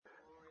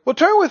Well,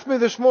 turn with me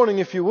this morning,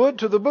 if you would,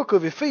 to the book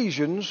of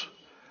Ephesians,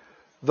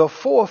 the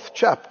 4th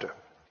chapter.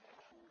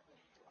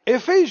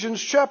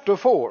 Ephesians chapter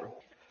 4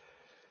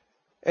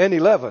 and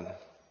 11.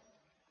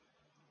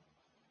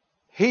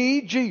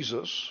 He,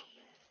 Jesus,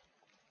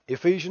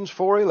 Ephesians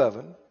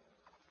 4:11,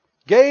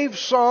 gave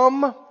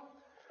some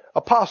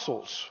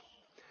apostles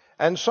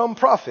and some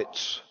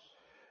prophets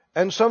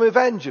and some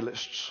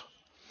evangelists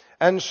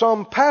and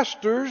some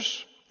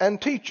pastors and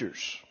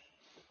teachers.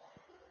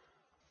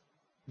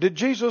 Did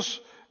Jesus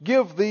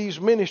give these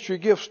ministry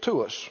gifts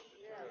to us?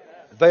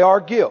 They are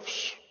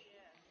gifts.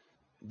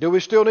 Do we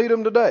still need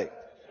them today?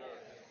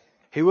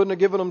 He wouldn't have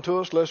given them to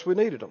us unless we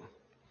needed them.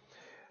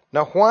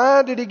 Now,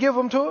 why did He give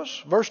them to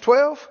us? Verse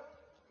 12.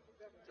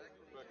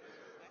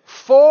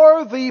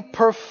 For the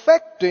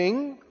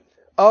perfecting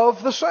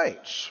of the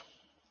saints,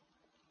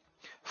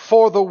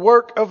 for the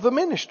work of the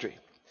ministry,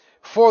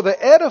 for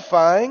the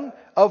edifying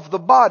of the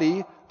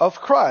body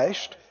of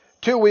Christ,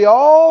 till we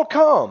all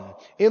come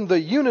in the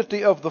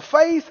unity of the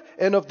faith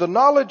and of the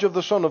knowledge of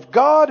the Son of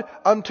God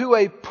unto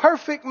a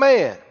perfect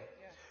man.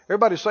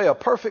 Everybody say a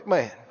perfect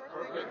man.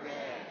 Perfect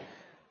man.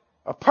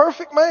 A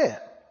perfect man.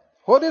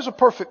 What is a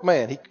perfect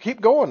man?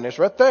 Keep going, it's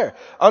right there.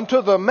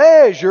 Unto the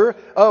measure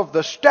of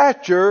the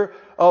stature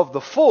of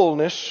the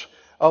fullness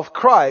of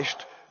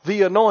Christ,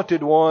 the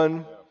anointed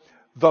one,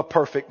 the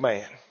perfect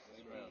man.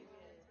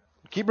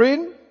 Keep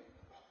reading.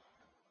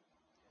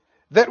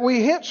 That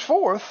we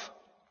henceforth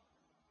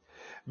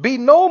be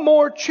no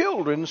more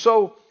children.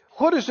 So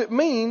what does it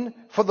mean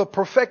for the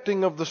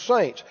perfecting of the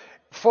saints?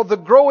 For the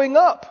growing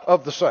up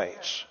of the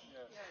saints.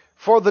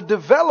 For the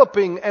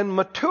developing and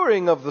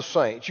maturing of the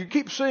saints. You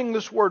keep seeing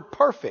this word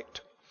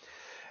perfect.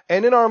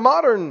 And in our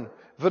modern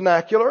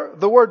vernacular,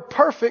 the word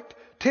perfect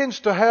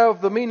tends to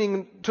have the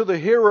meaning to the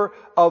hearer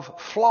of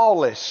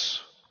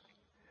flawless.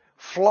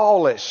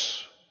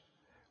 Flawless.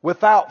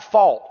 Without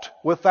fault.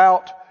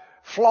 Without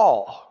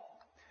flaw.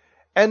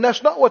 And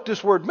that's not what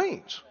this word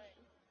means.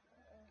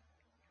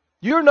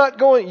 You're not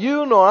going,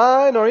 you nor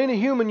I nor any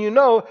human you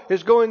know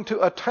is going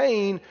to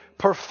attain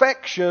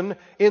perfection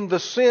in the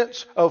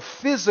sense of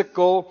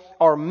physical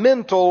or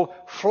mental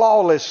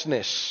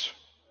flawlessness.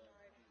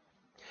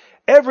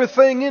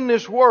 Everything in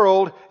this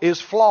world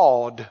is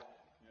flawed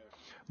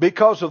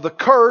because of the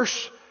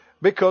curse,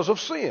 because of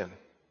sin.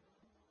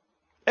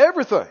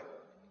 Everything.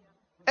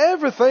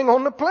 Everything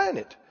on the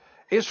planet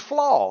is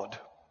flawed.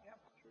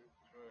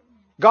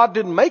 God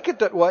didn't make it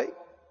that way.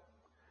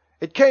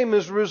 It came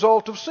as a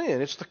result of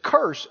sin. It's the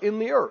curse in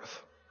the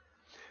earth.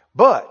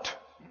 But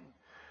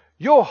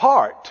your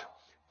heart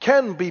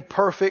can be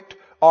perfect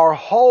or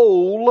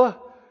whole,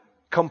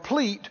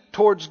 complete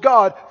towards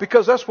God,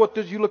 because that's what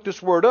you look this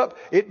word up.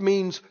 It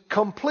means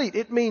complete.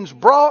 It means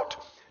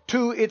brought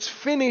to its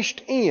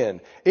finished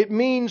end. It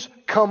means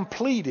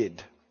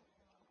completed.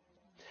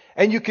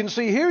 And you can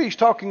see here he's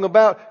talking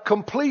about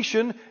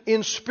completion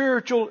in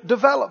spiritual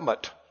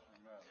development.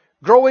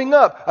 Growing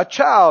up, a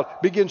child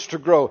begins to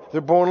grow. They're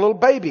born a little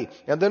baby,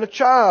 and then a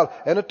child,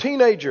 and a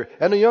teenager,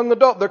 and a young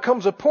adult. There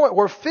comes a point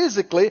where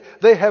physically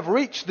they have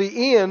reached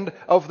the end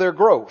of their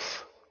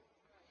growth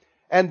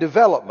and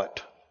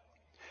development.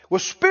 Well,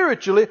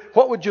 spiritually,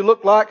 what would you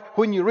look like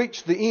when you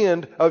reach the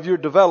end of your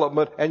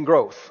development and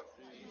growth?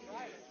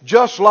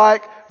 Just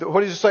like,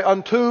 what does it say?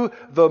 Unto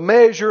the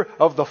measure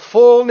of the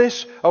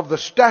fullness of the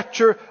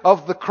stature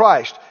of the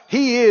Christ.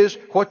 He is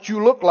what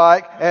you look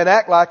like and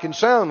act like and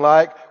sound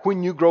like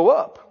when you grow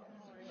up.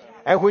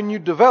 And when you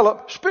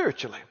develop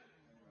spiritually.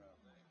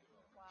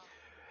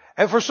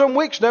 And for some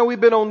weeks now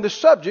we've been on this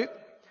subject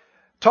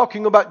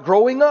talking about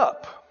growing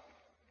up.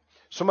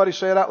 Somebody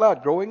say it out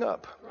loud. Growing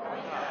up.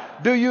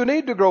 Do you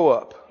need to grow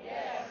up?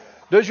 Yes.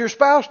 Does your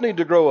spouse need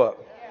to grow up?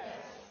 Yes.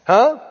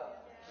 Huh?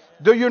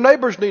 Do your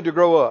neighbors need to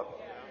grow up?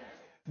 Yes.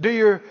 Do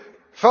your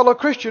fellow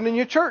Christian in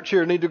your church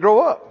here need to grow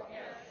up?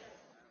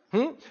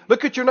 Yes.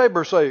 Look at your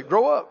neighbor, say,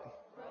 grow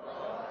up.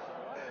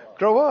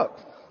 Grow up.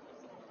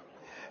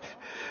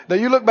 Now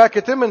you look back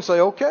at them and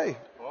say, okay.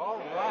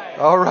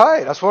 All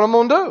right. That's what I'm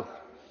going to do.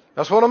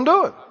 That's what I'm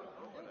doing.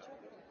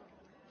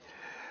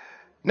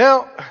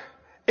 Now,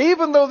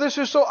 even though this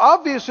is so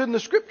obvious in the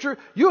Scripture,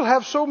 you'll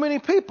have so many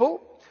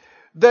people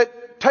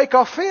that take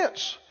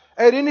offense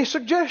at any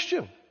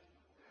suggestion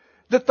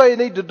that they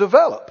need to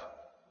develop.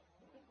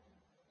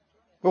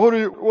 What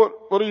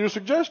are you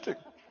suggesting?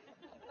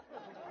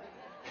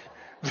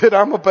 That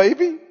I'm a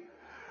baby?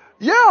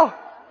 Yeah.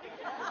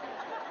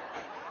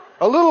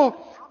 A little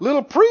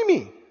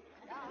preemie.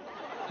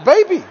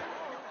 Baby.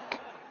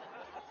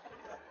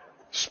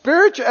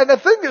 Spiritual. And the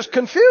thing that's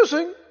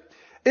confusing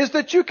is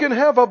that you can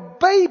have a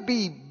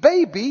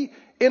baby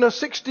in a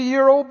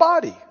 60-year-old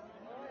body.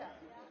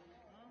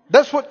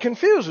 That's what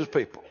confuses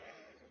people.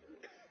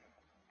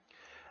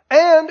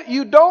 And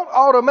you don't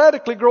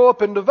automatically grow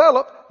up and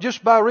develop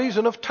just by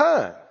reason of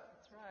time.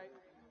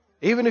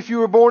 Even if you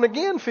were born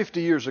again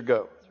 50 years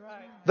ago.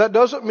 That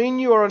doesn't mean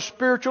you are a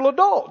spiritual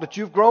adult, that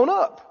you've grown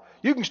up.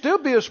 You can still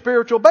be a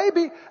spiritual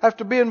baby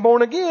after being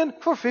born again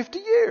for 50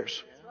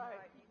 years.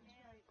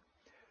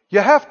 You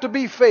have to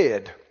be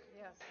fed.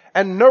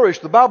 and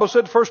nourished. The Bible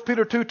said, 1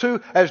 Peter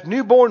 2:2, as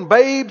newborn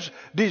babes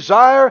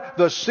desire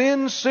the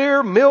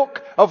sincere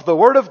milk of the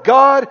Word of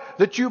God,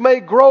 that you may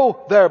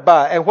grow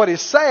thereby. And what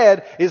is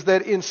sad is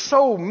that in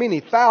so many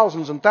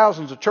thousands and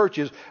thousands of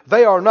churches,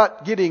 they are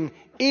not getting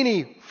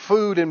any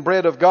food and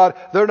bread of God.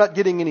 They're not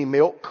getting any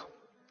milk.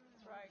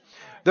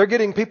 They're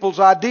getting people's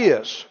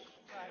ideas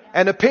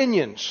and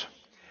opinions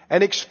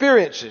and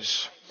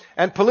experiences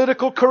and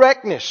political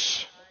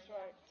correctness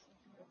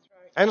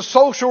and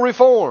social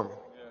reform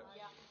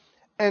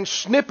and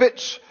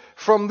snippets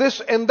from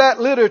this and that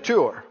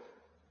literature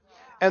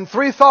and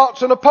 3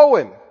 thoughts in a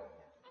poem.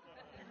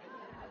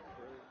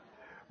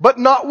 But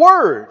not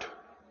Word.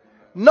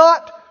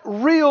 Not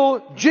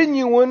real,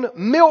 genuine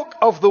milk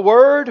of the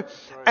Word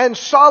and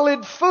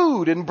solid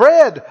food and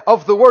bread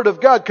of the Word of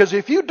God. Because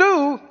if you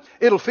do,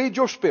 it'll feed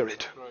your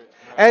spirit.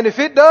 And if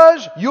it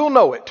does, you'll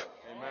know it.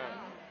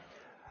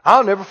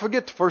 I'll never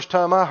forget the first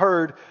time I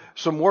heard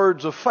some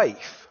words of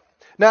faith.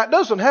 Now, it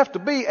doesn't have to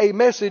be a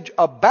message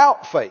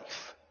about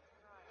faith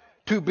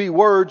to be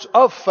words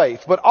of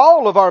faith, but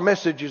all of our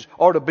messages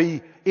are to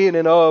be in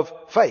and of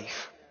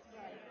faith.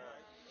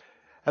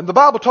 And the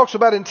Bible talks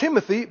about in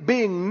Timothy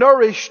being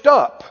nourished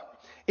up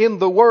in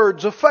the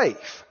words of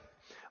faith.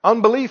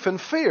 Unbelief and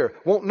fear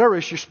won't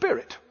nourish your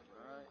spirit.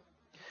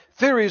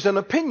 Theories and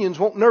opinions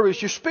won't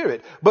nourish your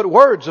spirit, but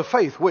words of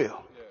faith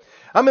will.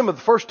 I remember the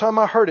first time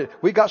I heard it,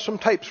 we got some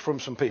tapes from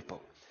some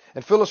people.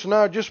 And Phyllis and I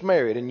are just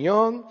married and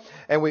young,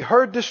 and we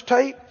heard this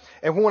tape,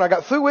 and when I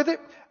got through with it,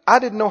 I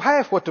didn't know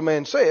half what the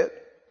man said.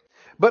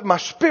 But my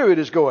spirit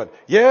is going,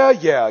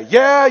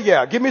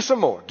 yeah, give me some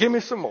more, give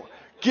me some more.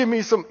 Give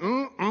me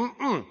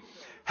some,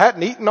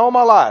 Hadn't eaten all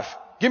my life.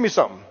 Give me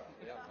something.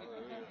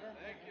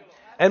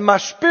 And my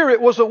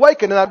spirit was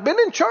awakened, and I'd been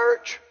in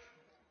church,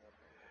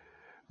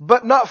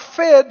 but not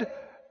fed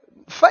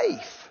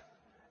faith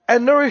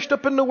and nourished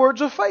up in the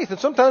words of faith. And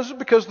sometimes it's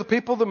because the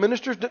people, the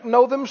ministers, didn't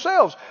know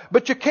themselves.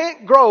 But you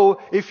can't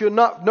grow if you're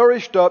not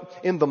nourished up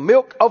in the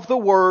milk of the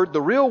Word,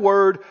 the real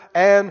Word,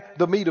 and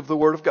the meat of the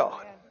Word of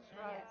God.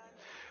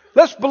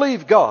 Let's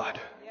believe God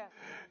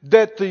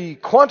that the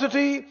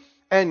quantity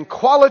and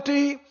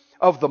quality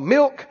of the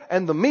milk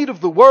and the meat of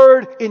the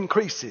Word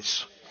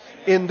increases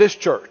in this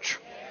church.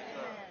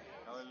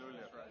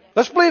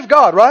 Let's believe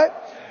God, right?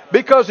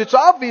 Because it's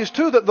obvious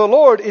too that the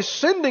Lord is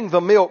sending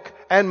the milk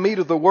and meat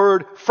of the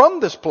Word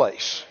from this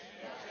place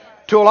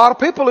to a lot of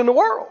people in the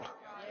world.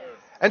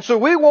 And so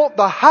we want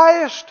the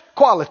highest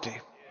quality.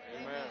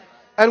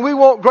 And we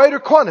want greater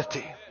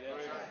quantity.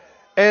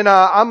 And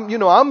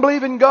I'm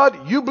believing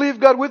God. You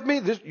believe God with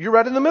me. You're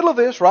right in the middle of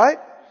this, right?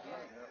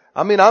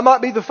 I mean, I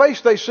might be the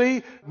face they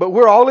see, but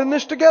we're all in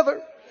this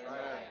together.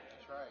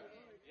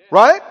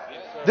 Right?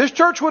 This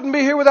church wouldn't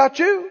be here without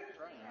you.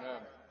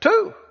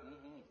 Too.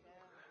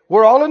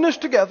 We're all in this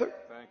together.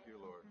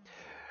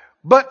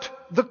 But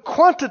the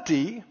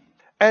quantity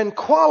and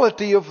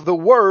quality of the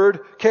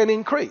Word can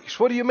increase.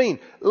 What do you mean?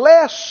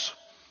 Less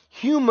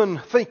human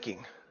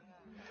thinking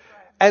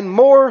and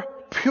more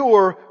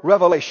pure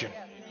revelation.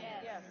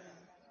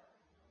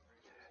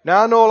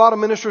 Now, I know a lot of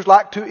ministers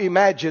like to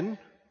imagine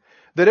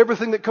that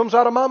everything that comes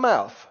out of my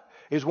mouth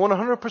is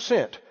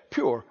 100%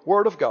 pure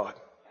Word of God.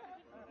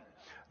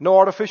 No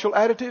artificial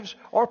additives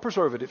or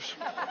preservatives.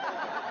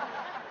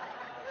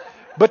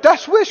 But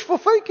that's wishful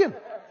thinking.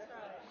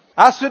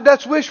 I said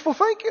that's wishful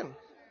thinking.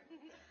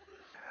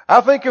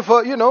 I think if,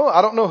 I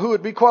don't know who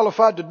would be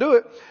qualified to do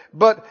it,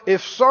 but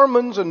if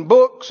sermons and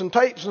books and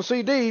tapes and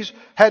CDs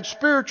had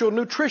spiritual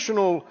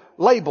nutritional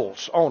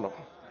labels on them,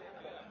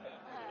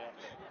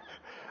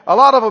 a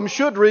lot of them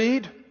should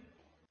read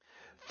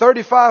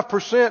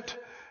 35%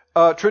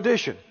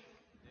 tradition,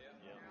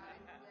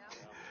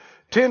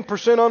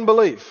 10%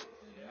 unbelief,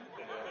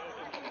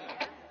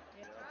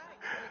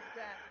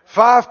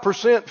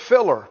 5%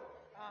 filler.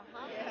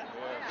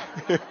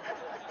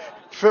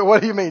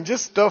 What do you mean?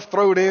 Just stuff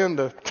thrown in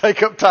to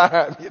take up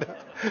time,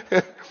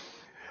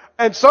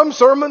 And some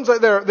sermons,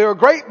 they're a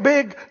great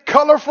big,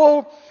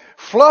 colorful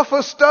fluff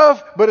of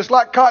stuff, but it's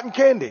like cotton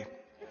candy.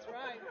 That's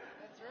right.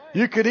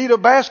 You could eat a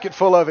basket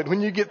full of it.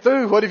 When you get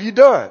through, what have you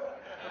done?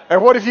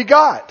 And what have you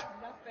got?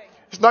 Nothing.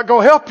 It's not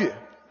going to help you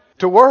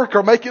to work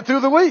or make it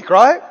through the week,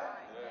 right?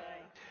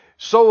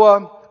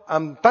 So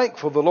I'm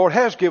thankful the Lord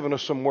has given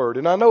us some Word,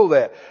 and I know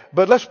that.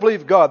 But let's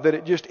believe God that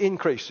it just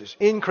increases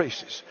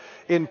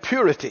in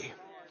purity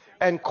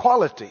and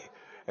quality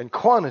and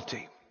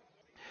quantity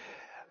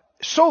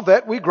so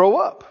that we grow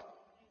up.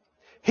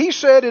 He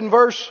said in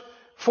verse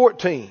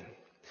 14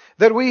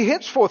 that we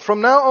henceforth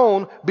from now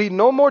on be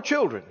no more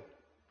children,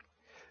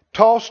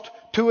 tossed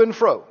to and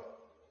fro.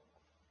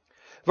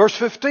 Verse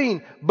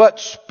 15, but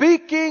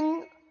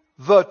speaking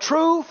the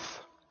truth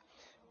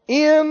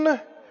in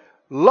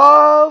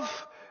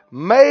love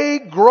may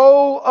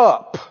grow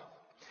up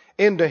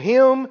into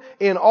Him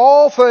in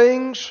all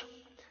things,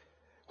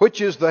 which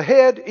is the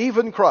head,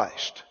 even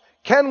Christ.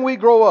 Can we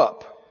grow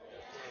up?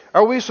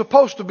 Are we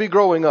supposed to be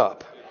growing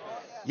up?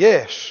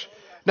 Yes.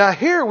 Now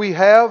here we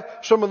have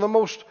some of the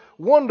most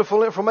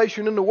wonderful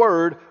information in the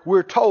Word.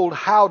 We're told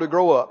how to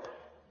grow up.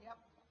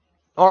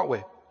 Aren't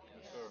we?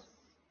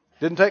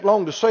 Didn't take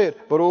long to say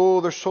it, but oh,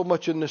 there's so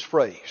much in this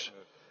phrase.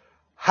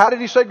 How did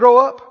he say grow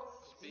up?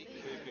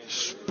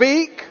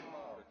 Speak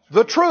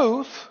the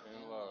truth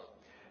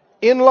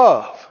in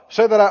love.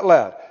 Say that out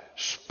loud.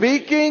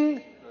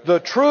 Speaking the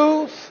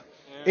truth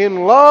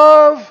in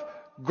love,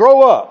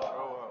 grow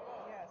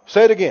up.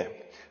 Say it again.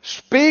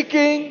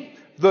 Speaking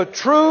the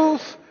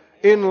truth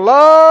in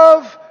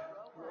love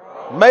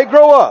may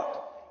grow up.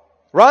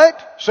 Right?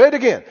 Say it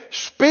again.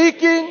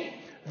 Speaking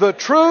the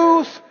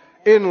truth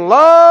in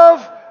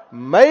love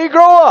may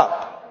grow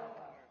up.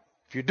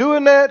 If you're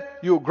doing that,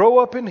 you'll grow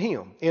up in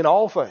Him in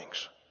all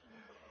things.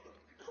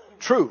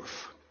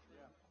 Truth.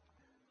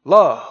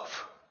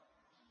 Love.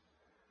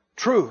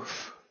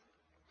 Truth.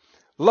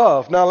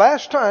 Love. Now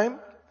last time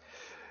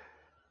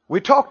we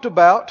talked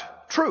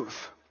about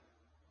truth.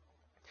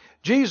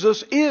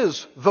 Jesus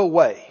is the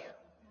way.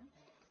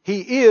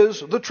 He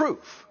is the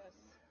truth.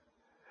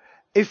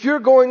 If you're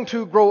going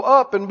to grow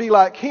up and be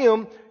like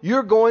Him,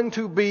 you're going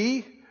to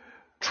be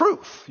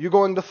truth. You're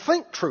going to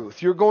think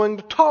truth. You're going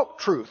to talk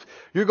truth.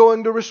 You're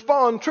going to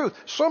respond truth.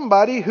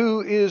 Somebody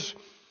who is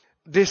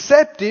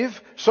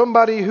deceptive,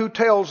 somebody who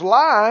tells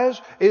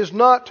lies is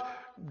not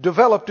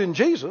developed in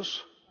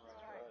Jesus.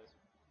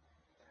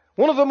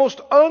 One of the most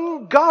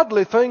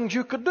ungodly things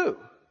you could do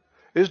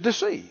is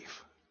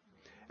deceive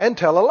and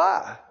tell a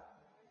lie.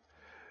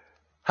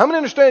 How many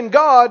understand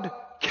God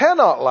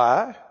cannot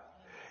lie?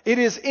 It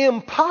is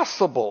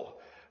impossible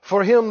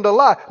for Him to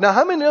lie. Now,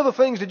 how many other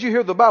things did you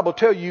hear the Bible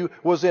tell you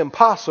was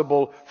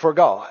impossible for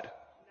God?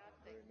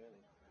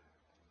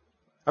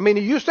 I mean,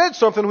 you said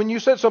something when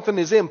you said something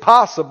is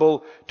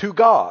impossible to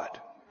God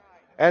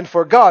and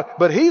for God.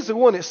 But He's the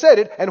one that said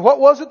it. And what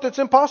was it that's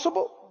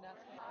impossible?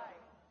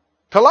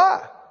 To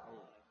lie.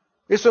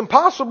 It's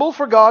impossible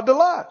for God to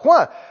lie.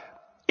 Why?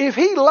 If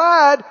He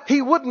lied,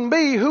 He wouldn't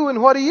be who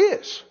and what He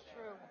is.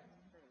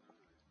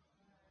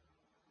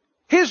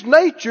 His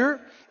nature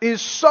is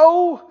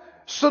so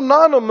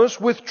synonymous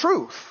with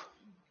truth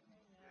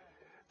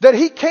that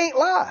He can't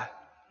lie.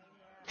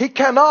 He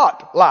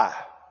cannot lie.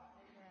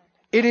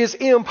 It is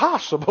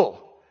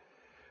impossible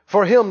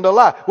for Him to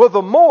lie. Well,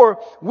 the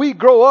more we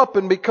grow up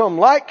and become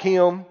like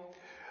Him,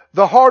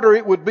 the harder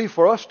it would be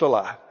for us to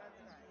lie.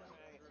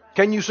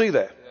 Can you see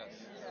that?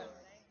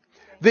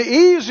 The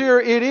easier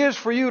it is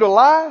for you to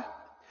lie,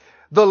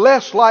 the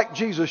less like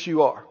Jesus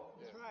you are.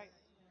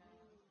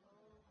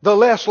 The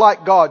less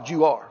like God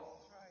you are.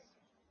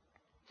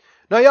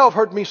 Now, y'all have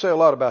heard me say a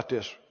lot about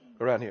this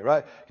around here,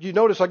 right? You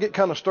notice I get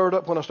kind of stirred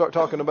up when I start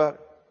talking about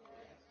it?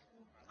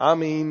 I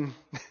mean,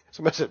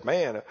 somebody said,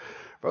 man,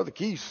 Brother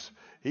Keith,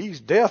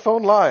 he's death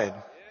on lying.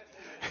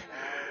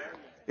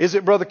 Is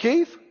it Brother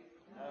Keith?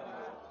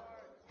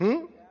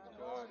 Who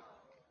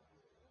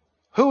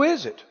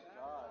is it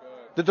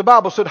that the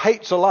Bible said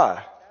hates a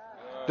lie?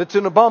 That's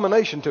an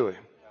abomination to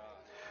him.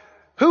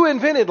 Who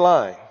invented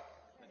lying?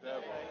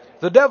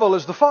 The devil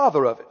is the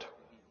father of it.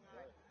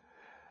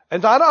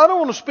 And I don't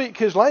want to speak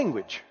his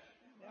language.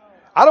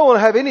 I don't want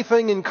to have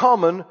anything in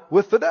common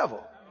with the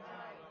devil.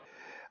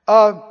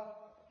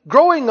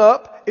 Growing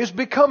up is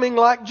becoming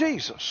like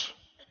Jesus.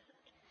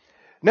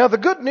 Now the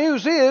good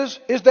news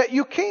is that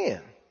you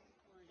can.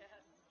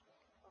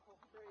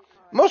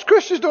 Most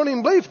Christians don't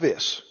even believe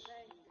this.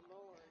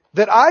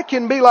 That I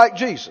can be like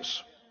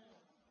Jesus.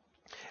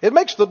 It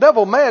makes the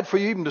devil mad for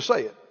you even to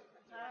say it.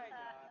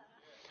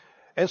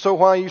 And so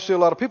why you see a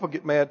lot of people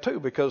get mad too,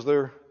 because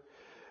they're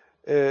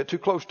too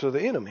close to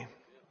the enemy.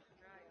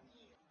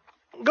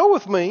 Go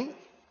with me,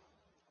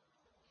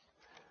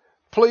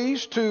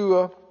 please,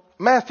 to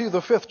Matthew the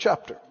 5th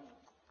chapter.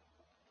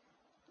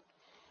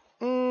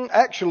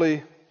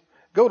 Actually,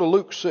 go to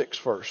Luke 6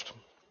 first.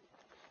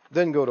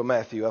 Then go to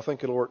Matthew. I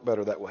think it'll work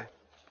better that way.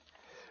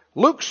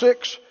 Luke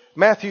 6,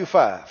 Matthew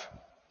 5.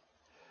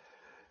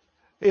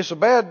 It's a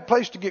bad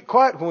place to get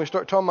quiet when we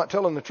start talking about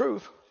telling the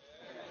truth.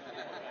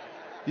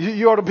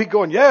 You ought to be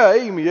going, yeah,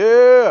 amen,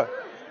 yeah.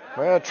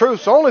 Well,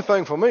 truth's the only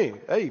thing for me.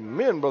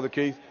 Amen, Brother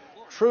Keith.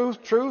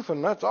 Truth,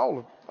 and that's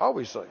all I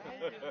always say.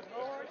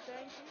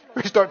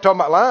 We start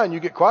talking about lying, you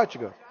get quiet,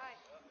 you go.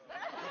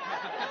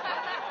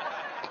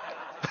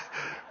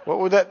 What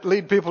would that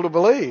lead people to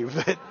believe?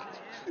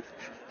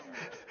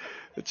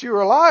 That you're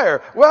a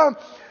liar. Well,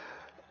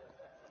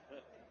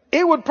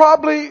 it would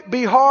probably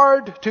be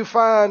hard to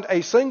find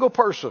a single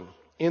person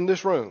in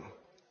this room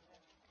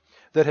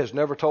that has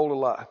never told a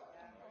lie.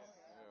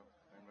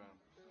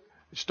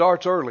 It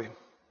starts early.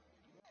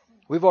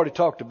 We've already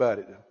talked about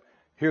it.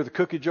 Hear the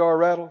cookie jar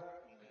rattle?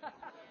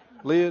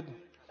 Lid?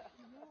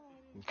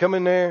 You come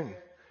in there, and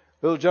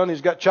little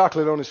Johnny's got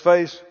chocolate on his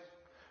face.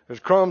 There's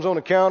crumbs on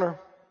the counter.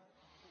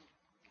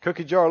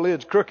 Cookie jar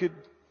lid's crooked.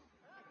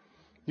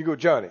 You go,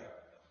 Johnny,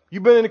 you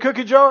been in the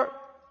cookie jar?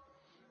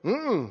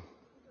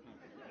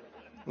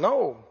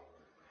 No.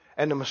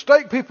 And the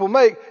mistake people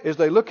make is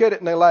they look at it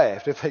and they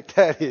laugh. They think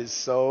that is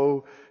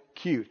so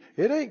cute.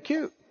 It ain't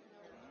cute.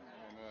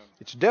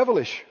 It's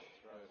devilish.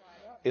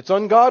 It's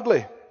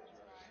ungodly.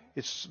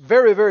 It's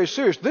very, very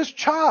serious. This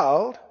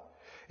child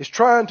is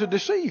trying to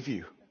deceive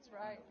you.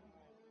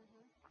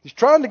 He's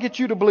trying to get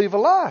you to believe a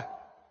lie.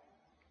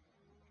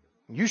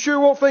 You sure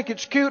won't think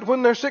it's cute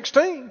when they're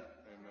 16.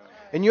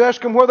 And you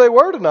ask them where they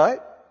were tonight.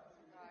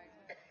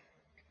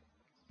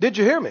 Did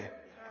you hear me?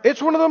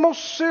 It's one of the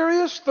most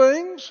serious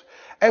things.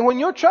 And when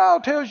your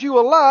child tells you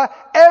a lie,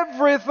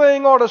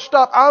 everything ought to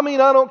stop. I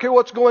mean, I don't care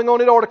what's going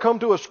on. It ought to come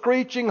to a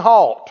screeching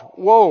halt.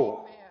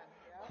 Whoa.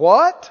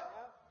 What?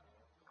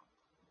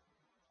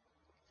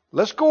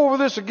 Let's go over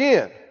this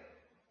again.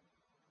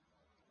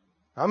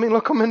 I mean,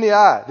 look them in the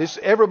eye.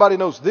 Everybody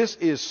knows this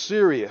is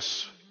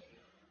serious.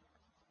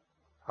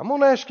 I'm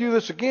going to ask you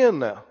this again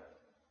now.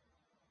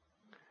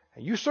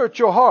 And you search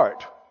your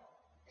heart.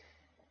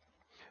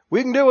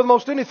 We can deal with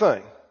most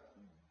anything.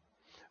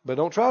 But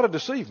don't try to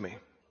deceive me.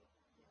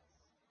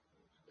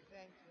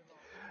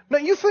 Now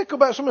you think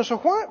about something and say,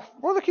 why,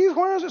 Brother Keith,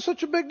 why is it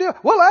such a big deal?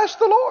 Well, ask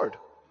the Lord.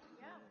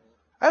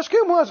 Ask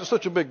Him why is it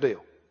such a big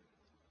deal.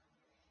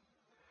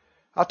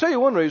 I'll tell you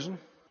one reason.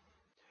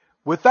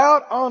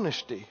 Without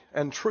honesty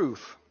and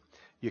truth,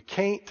 you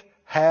can't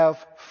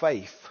have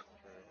faith.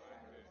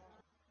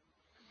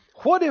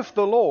 What if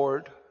the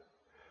Lord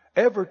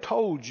ever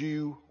told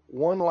you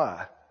one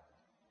lie?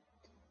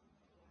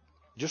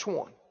 Just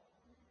one.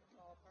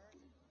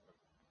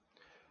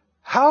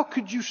 How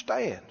could you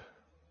stand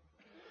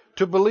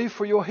to believe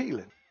for your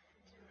healing?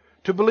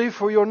 To believe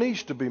for your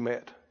needs to be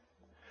met?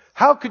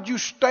 How could you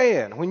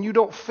stand when you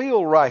don't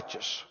feel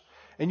righteous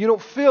and you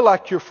don't feel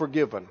like you're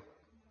forgiven?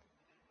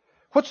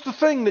 What's the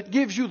thing that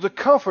gives you the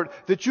comfort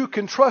that you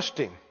can trust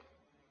Him?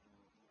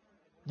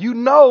 You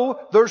know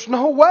there's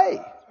no way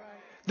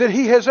that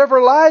He has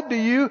ever lied to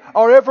you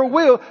or ever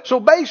will. So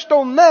based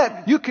on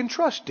that, you can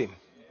trust Him.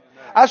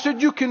 I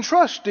said you can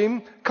trust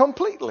Him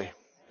completely.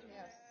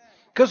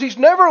 Because He's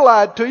never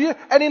lied to you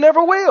and He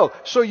never will.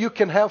 So you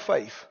can have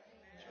faith.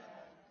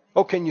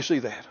 Oh, can you see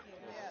that?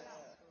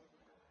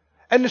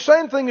 And the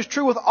same thing is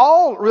true with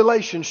all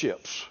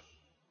relationships.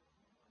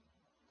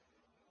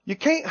 You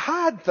can't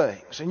hide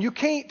things and you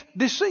can't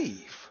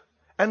deceive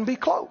and be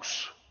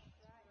close.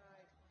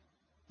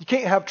 You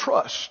can't have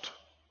trust.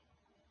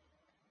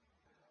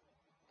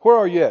 Where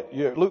are you at?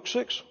 You at Luke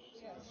 6?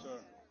 Yes, sir.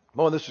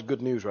 Boy, this is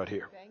good news right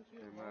here. Thank you,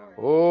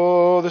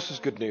 Oh, this is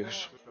good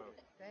news.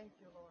 Thank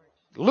you,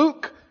 Lord.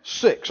 Luke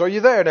 6. Are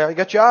you there now? You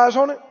got your eyes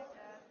on it?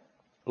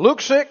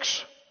 Luke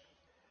 6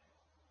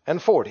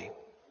 and 40.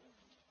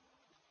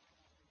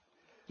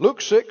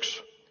 Luke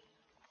 6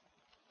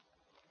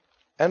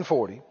 and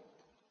 40.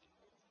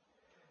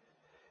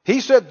 He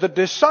said, the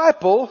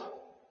disciple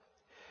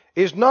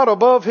is not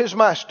above his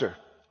master,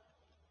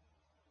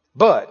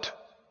 but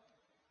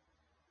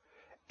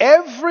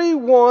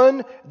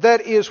everyone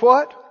that is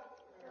what?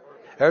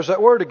 There's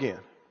that word again.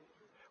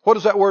 What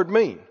does that word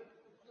mean?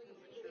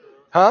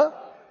 Huh?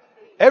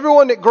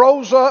 Everyone that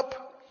grows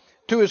up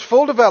to his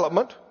full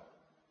development,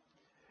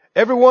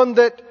 everyone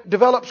that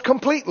develops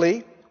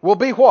completely will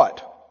be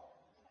what?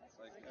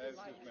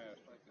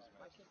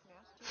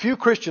 Few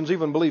Christians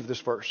even believe this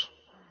verse.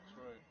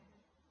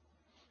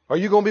 Are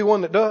you going to be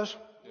one that does?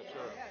 Yes, sir.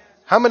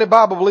 How many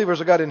Bible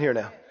believers I got in here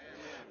now?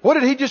 What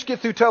did he just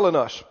get through telling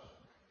us?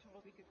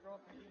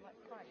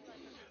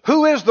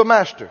 Who is the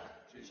master?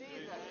 Jesus.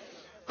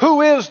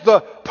 Who is the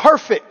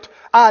perfect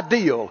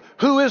ideal?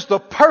 Who is the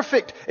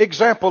perfect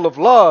example of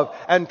love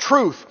and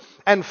truth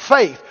and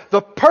faith? The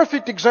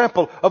perfect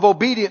example of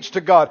obedience to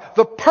God.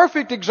 The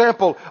perfect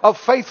example of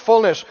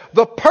faithfulness.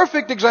 The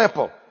perfect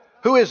example.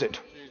 Who is it?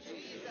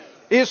 Jesus.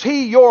 Is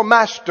He your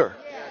master?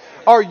 Yes.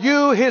 Are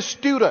you His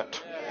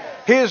student?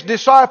 His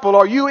disciple?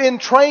 Are you in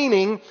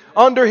training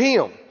under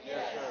Him?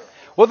 Yes,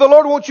 Well, the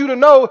Lord wants you to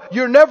know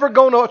you're never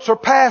going to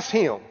surpass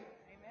Him.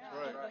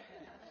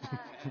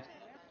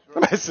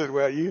 I said,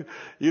 well, you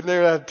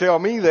never have to tell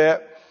me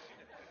that.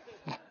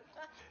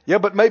 Yeah,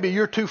 but maybe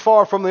you're too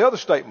far from the other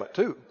statement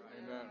too.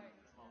 Amen.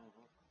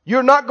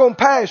 You're not going to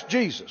pass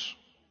Jesus.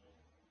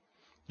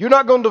 You're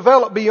not going to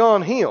develop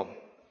beyond Him.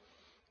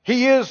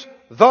 He is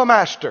the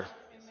master.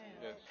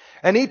 Yes.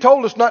 And He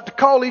told us not to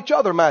call each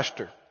other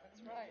master.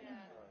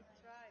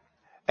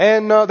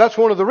 And that's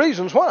one of the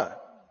reasons why.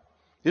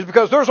 Is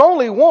because there's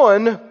only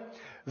one,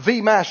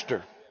 the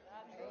master.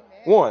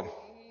 One.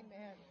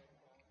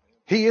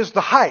 He is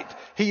the height.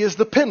 He is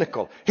the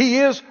pinnacle. He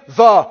is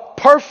the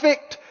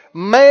perfect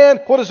man.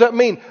 What does that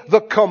mean?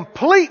 The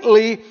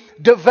completely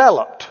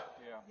developed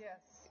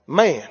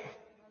man.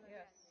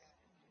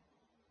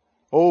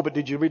 Oh, but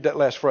did you read that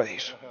last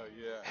phrase?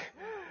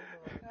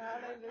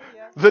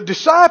 The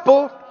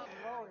disciple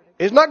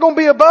is not going to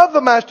be above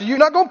the master. You're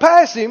not going to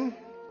pass him.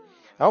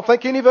 I don't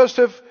think any of us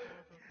have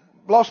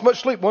lost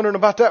much sleep wondering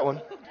about that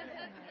one.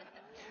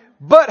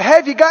 But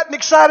have you gotten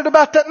excited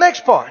about that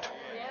next part?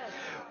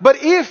 But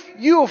if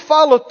you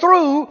follow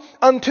through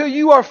until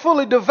you are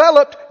fully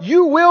developed,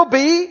 you will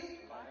be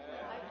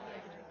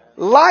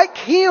like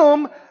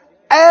Him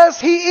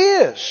as He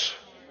is.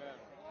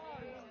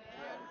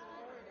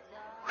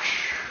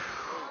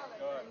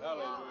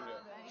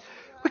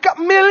 We got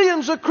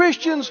millions of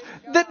Christians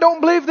that don't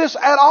believe this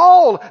at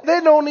all. They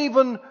don't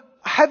even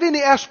have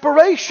any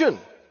aspiration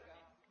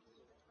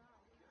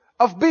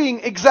of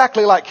being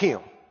exactly like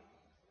Him.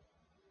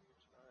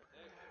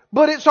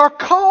 But it's our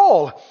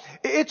call.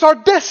 It's our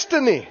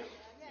destiny.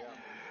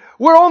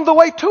 We're on the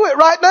way to it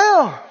right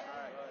now.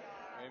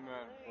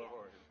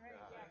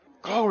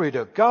 Glory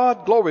to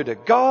God, glory to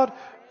God,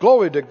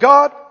 glory to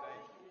God.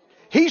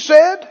 He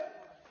said,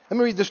 let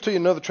me read this to you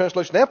in another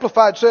translation.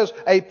 Amplified says,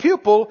 a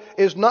pupil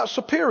is not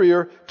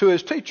superior to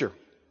his teacher.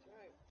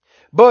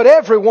 But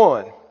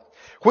everyone,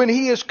 when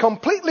he is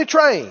completely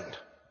trained,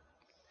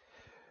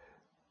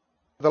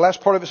 the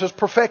last part of it says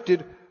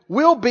perfected,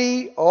 will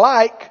be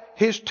like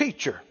his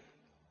teacher.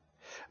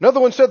 Another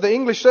one said, the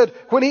English said,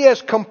 when he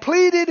has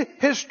completed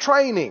his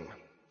training,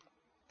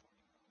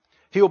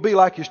 he'll be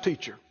like his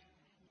teacher.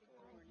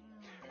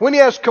 When he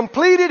has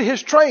completed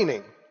his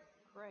training,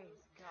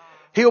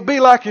 he'll be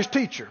like his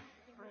teacher.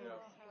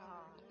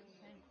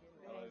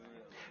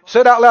 Say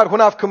it out loud. When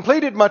I've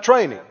completed my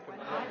training,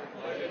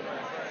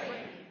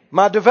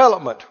 my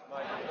development,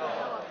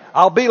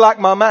 I'll be like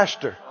my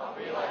master.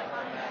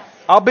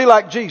 I'll be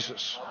like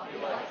Jesus.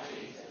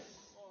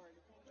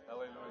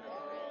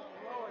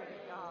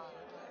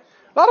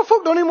 A lot of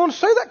folk don't even want to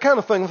say that kind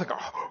of thing. They think,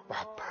 oh,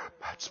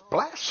 that's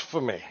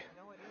blasphemy.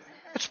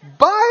 It's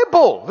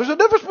Bible. There's a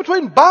difference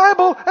between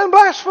Bible and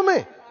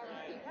blasphemy.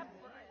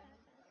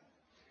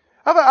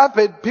 I've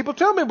had people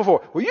tell me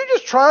before, well, you're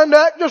just trying to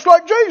act just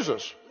like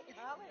Jesus.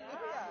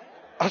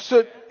 I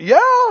said, yeah.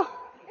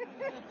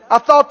 I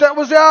thought that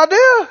was the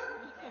idea.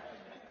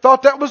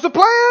 Thought that was the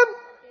plan.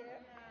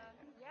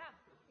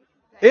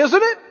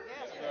 Isn't it?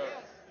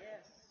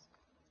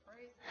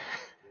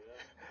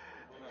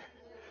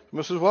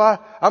 Mrs. Well,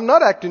 I'm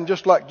not acting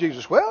just like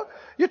Jesus. Well,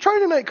 your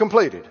training ain't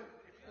completed.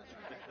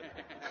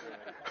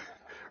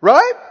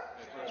 Right?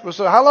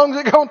 So how long is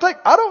it going to take?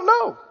 I don't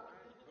know.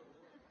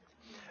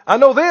 I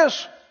know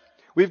this.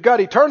 We've got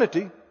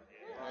eternity.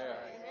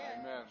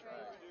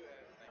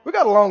 We've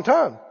got a long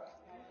time.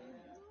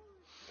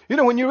 You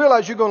know, when you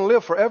realize you're going to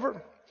live forever,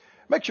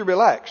 it makes you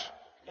relax.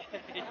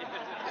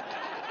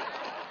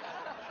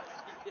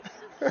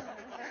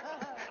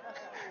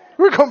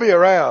 We're going to be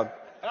around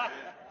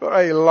for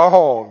a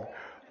long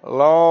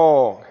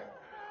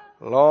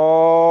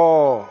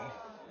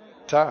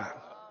time.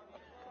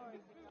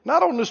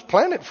 Not on this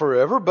planet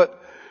forever,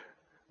 but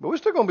we're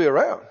still going to be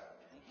around.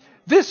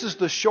 This is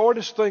the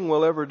shortest thing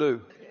we'll ever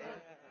do,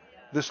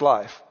 this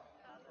life.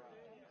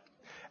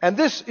 And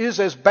this is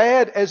as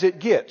bad as it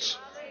gets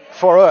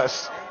for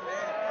us.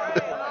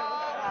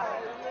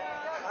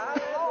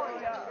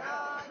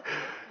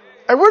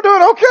 And we're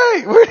doing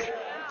okay.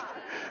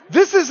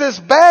 This is as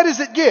bad as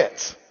it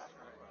gets.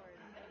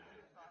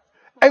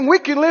 And we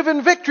can live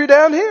in victory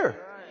down here.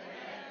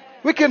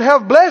 We can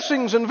have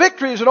blessings and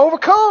victories and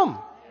overcome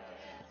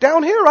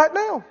down here right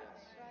now.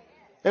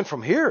 And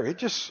from here, it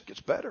just gets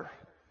better.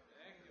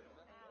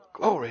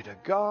 Glory to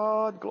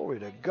God, glory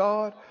to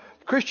God.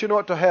 The Christian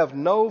ought to have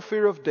no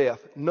fear of death,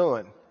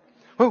 none.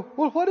 Well,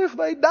 what if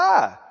they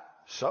die?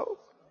 So?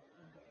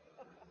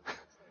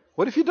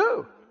 What if you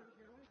do?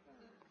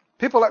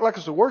 People act like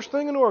it's the worst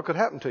thing in the world could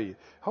happen to you.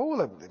 Oh,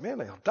 man,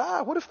 they'll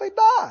die. What if they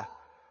die?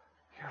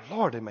 Dear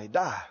Lord, they may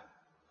die.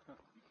 You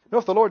know,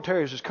 if the Lord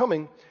tarries his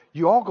coming,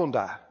 you all going to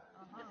die.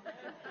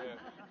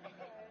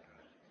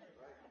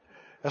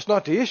 That's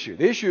not the issue.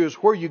 The issue is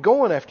where you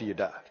going after you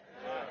die.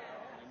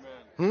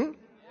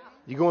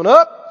 You going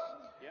up?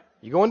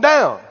 You going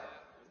down?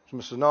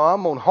 Somebody says, no,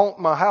 I'm going to haunt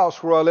my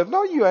house where I live.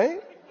 No, you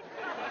ain't.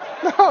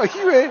 No,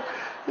 you ain't.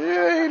 You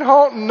ain't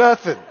haunting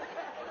nothing.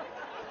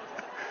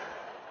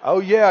 Oh,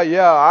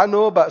 yeah, I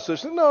know about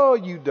such. No,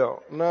 you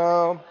don't.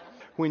 No.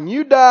 When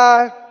you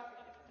die,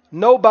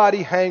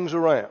 nobody hangs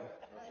around.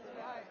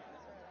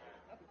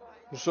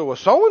 So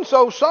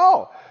so-and-so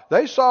saw.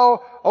 They saw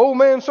old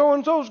man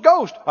so-and-so's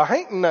ghost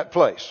a-hainting that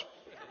place.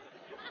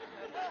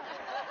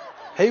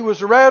 He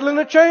was rattling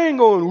a chain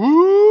going,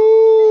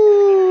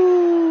 woo.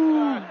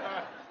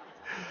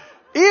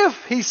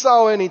 If he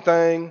saw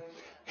anything,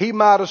 he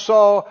might have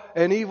saw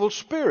an evil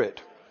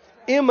spirit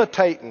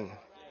imitating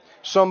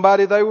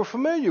somebody they were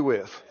familiar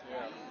with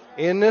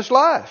in this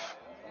life.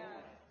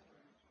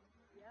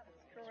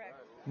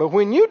 But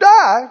when you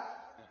die,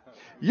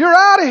 you're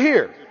out of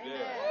here.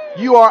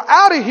 You are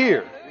out of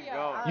here.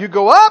 You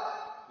go up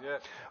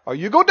or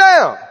you go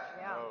down.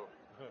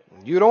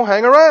 You don't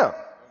hang around.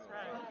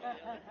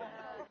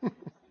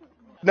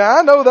 Now,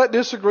 I know that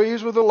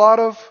disagrees with a lot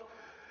of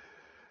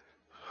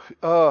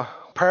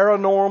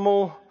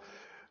paranormal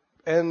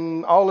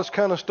and all this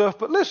kind of stuff.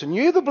 But listen,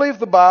 you either believe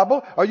the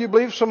Bible or you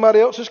believe somebody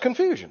else's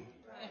confusion.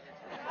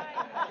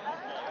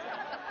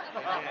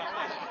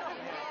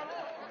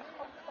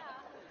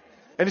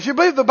 And if you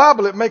believe the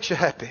Bible, it makes you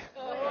happy.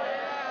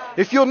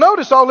 If you'll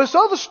notice all this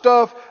other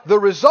stuff, the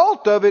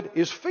result of it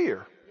is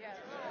fear.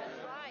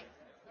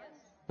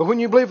 But when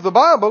you believe the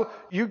Bible,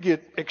 you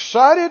get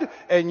excited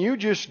and you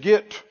just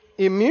get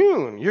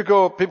immune.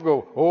 People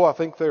go, oh, I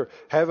think they're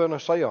having a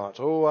seance.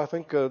 Oh, I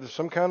think there's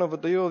some kind of a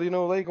deal. They're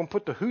going to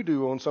put the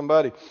hoodoo on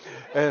somebody.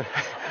 And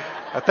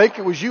I think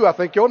it was you. I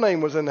think your name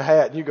was in the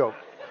hat. And you go,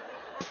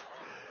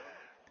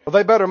 well,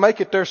 they better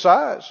make it their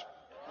size.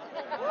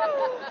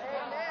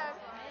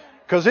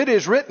 Because it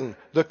is written,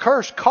 the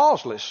curse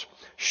causeless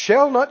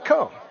shall not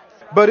come,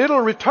 but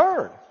it'll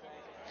return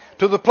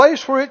to the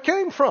place where it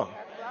came from.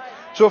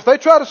 So if they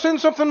try to send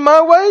something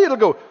my way, it'll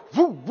go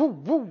woo, woo,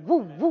 woo,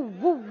 woo, woo,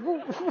 woo,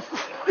 woo.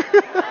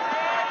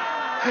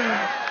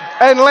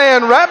 And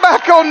land right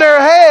back on their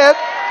head.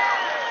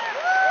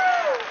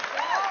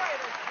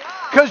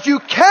 Because you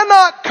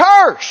cannot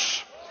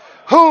curse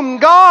whom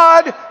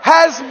God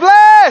has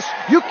blessed.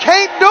 You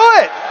can't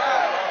do it.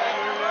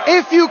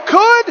 If you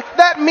could,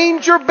 that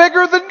means you're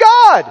bigger than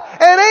God.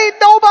 And ain't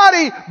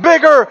nobody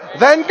bigger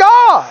than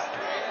God.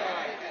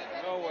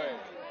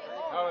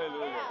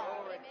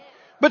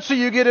 But see,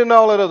 you get in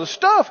all that other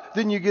stuff,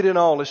 then you get in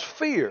all this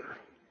fear,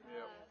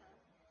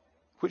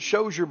 which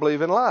shows you're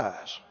believing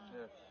lies.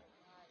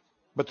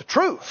 But the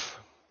truth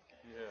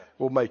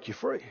will make you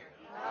free.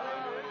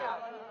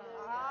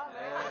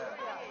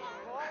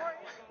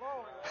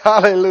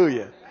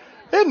 Hallelujah.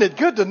 Isn't it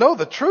good to know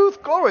the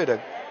truth? Glory to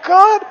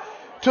God.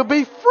 To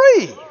be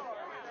free.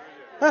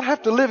 Not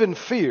have to live in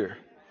fear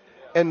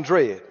and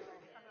dread.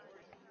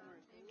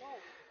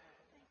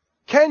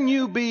 Can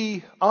you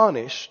be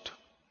honest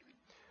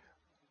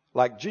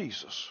like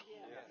Jesus?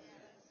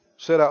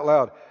 Say it out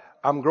loud.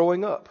 I'm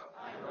growing up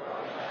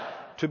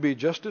to be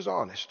just as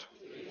honest,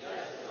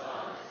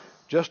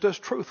 just as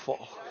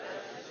truthful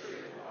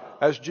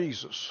as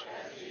Jesus.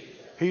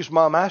 He's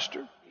my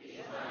master.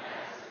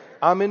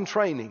 I'm in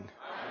training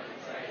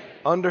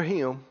under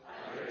Him,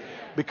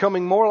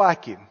 becoming more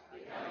like Him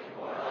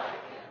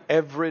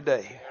every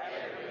day.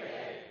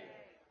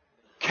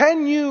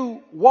 Can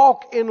you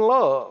walk in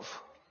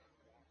love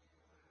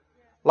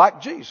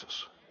like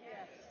Jesus?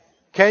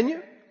 Can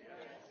you?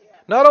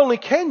 Not only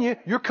can you,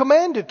 you're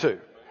commanded to.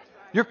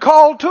 You're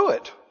called to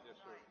it.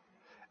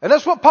 And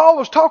that's what Paul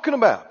was talking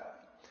about.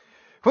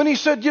 When he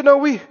said,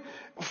 we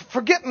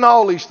forgetting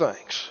all these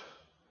things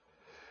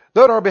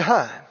that are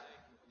behind.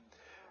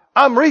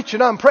 I'm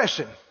reaching, I'm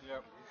pressing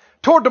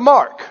toward the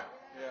mark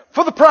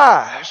for the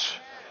prize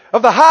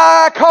of the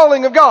high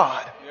calling of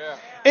God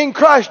in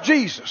Christ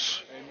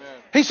Jesus.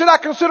 He said, I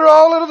consider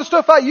all that other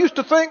stuff I used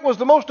to think was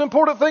the most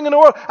important thing in the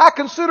world. I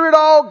consider it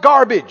all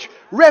garbage,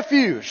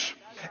 refuse.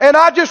 And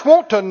I just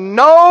want to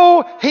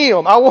know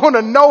Him. I want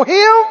to know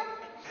Him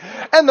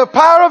and the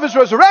power of His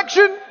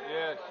resurrection.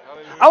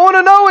 I want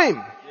to know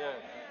Him.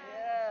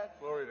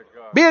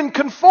 Being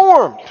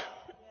conformed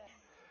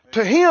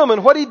to Him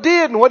and what He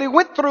did and what He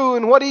went through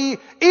and what He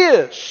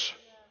is.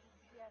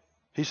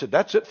 He said,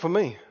 that's it for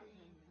me.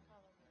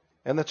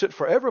 And that's it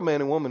for every man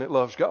and woman that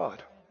loves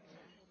God.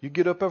 You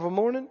get up every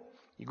morning,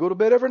 you go to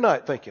bed every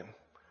night thinking,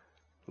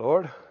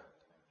 Lord,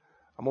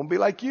 I'm going to be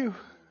like You.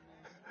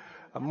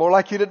 I'm more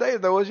like You today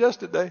than I was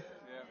yesterday.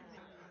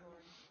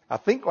 I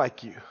think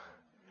like You.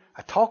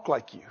 I talk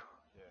like You.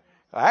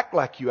 I act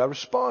like You. I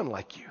respond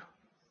like You.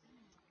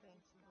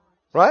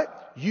 Right?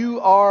 You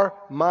are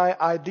my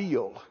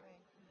ideal.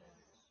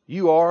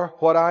 You are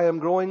what I am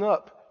growing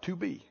up to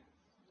be.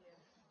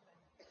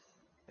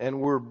 And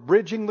we're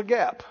bridging the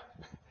gap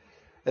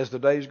as the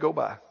days go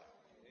by.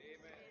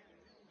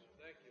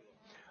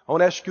 I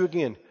want to ask you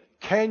again,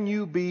 can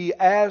you be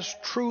as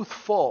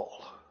truthful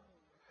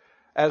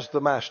as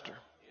the Master?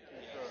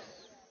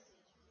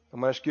 I'm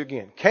going to ask you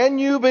again, can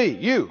you be,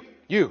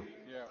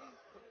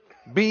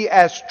 be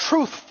as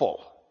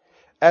truthful,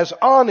 as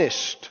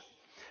honest,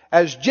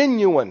 as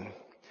genuine,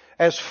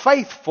 as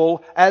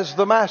faithful as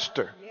the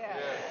Master?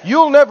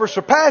 You'll never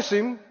surpass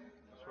Him.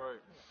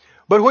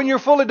 But when you're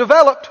fully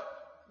developed,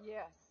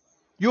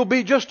 you'll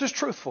be just as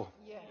truthful.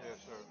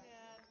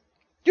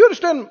 Do you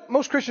understand?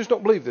 Most Christians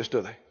don't believe this,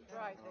 do they?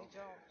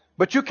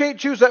 But you can't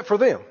choose that for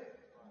them.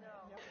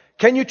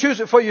 Can you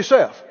choose it for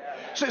yourself?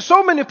 See,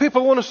 so many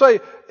people want to say,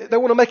 they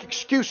want to make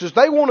excuses.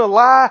 They want to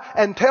lie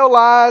and tell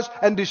lies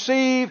and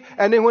deceive.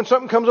 And then when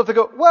something comes up, they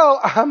go, well,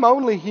 I'm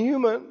only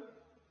human.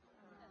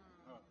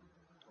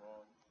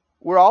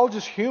 We're all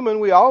just human.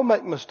 We all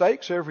make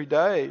mistakes every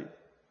day.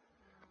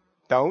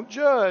 Don't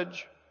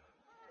judge.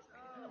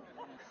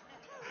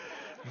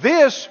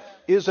 This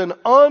is an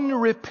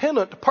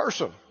unrepentant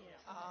person.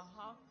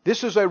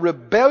 This is a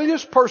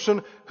rebellious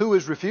person who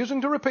is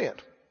refusing to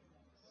repent.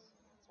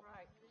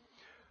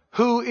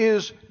 Who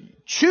is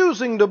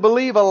choosing to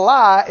believe a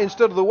lie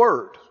instead of the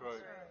Word.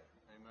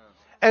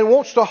 And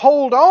wants to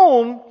hold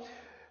on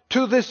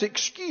to this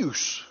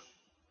excuse.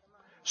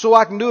 So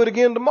I can do it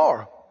again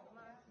tomorrow.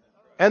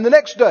 And the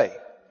next day.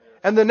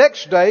 And the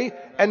next day.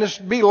 And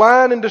just be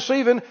lying and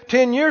deceiving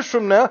 10 years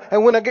from now.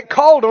 And when I get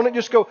called on it,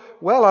 just go,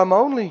 well, I'm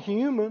only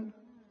human.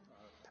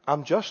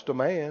 I'm just a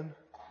man.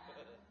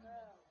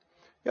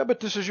 Yeah,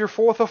 but this is your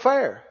fourth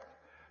affair.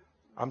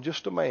 I'm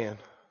just a man.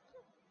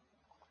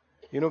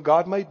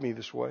 God made me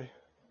this way.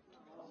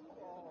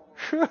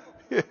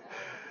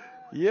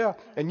 Yeah,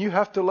 and you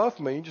have to love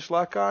me just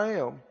like I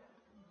am.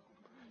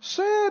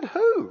 Said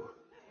who?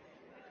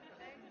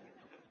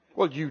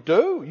 Well, you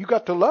do. You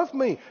got to love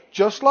me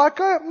just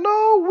like I am.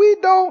 No, we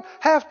don't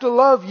have to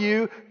love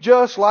you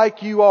just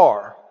like you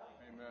are.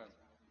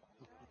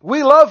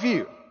 We love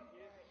you.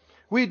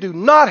 We do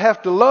not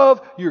have to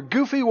love your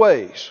goofy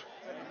ways.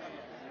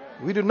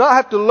 We do not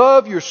have to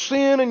love your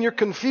sin and your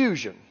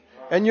confusion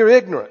and your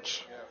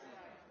ignorance.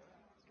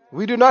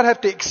 We do not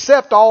have to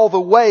accept all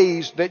the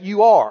ways that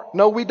you are.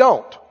 No, we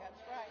don't.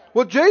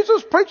 Well,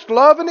 Jesus preached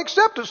love and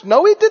acceptance.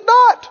 No, He did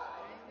not.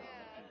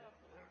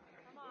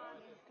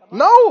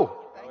 No.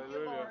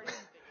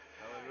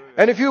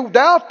 And if you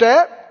doubt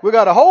that, we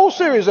got a whole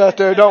series out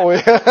there, don't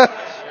we?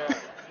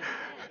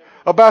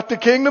 About the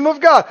kingdom of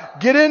God.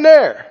 Get in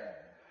there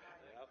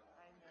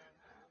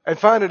and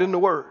find it in the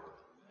Word.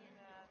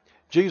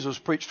 Jesus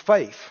preached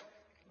faith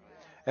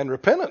and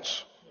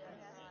repentance.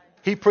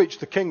 He preached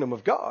the kingdom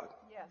of God.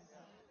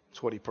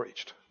 That's what He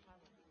preached.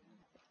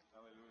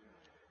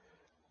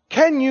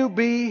 Can you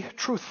be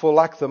truthful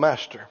like the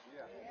Master?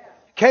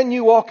 Can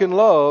you walk in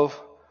love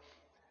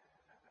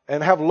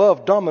and have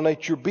love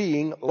dominate your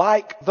being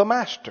like the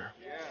Master?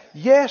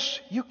 Yes,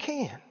 you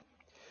can.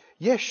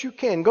 Yes, you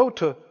can. Go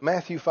to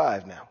Matthew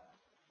 5 now.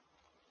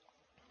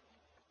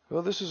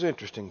 Well, this is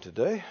interesting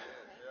today.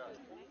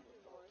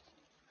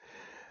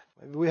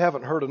 Maybe we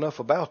haven't heard enough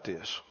about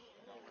this.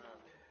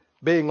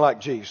 Being like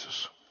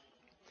Jesus.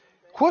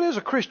 What is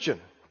a Christian?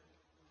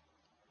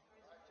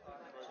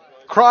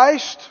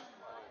 Christ,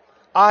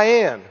 I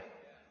am.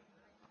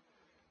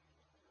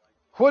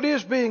 What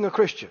is being a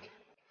Christian?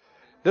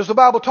 Does the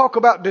Bible talk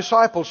about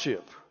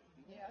discipleship?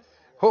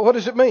 What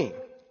does it mean?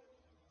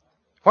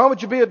 Why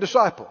would you be a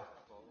disciple?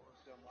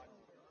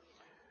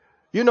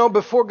 You know,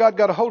 before God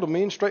got a hold of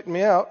me and straightened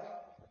me out,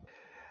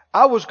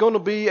 I was going to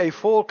be a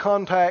full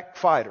contact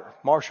fighter,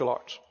 martial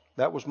arts.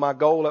 That was my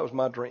goal. That was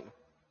my dream.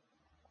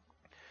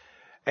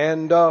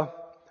 And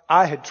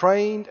I had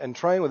trained and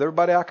trained with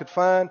everybody I could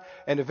find.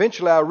 And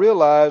eventually I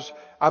realized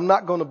I'm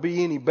not going to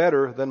be any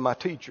better than my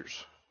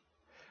teachers.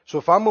 So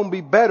if I'm going to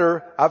be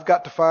better, I've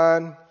got to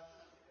find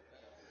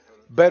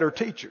better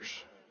teachers.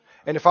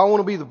 And if I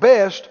want to be the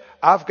best,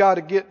 I've got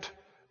to get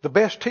the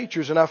best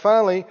teachers. And I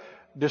finally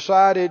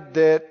decided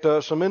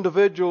that some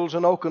individuals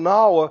in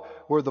Okinawa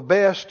were the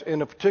best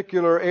in a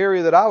particular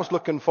area that I was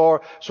looking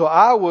for. So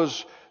I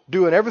was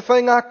doing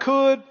everything I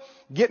could,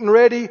 getting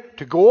ready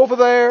to go over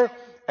there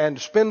and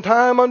spend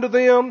time under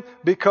them,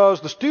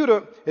 because the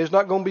student is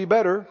not going to be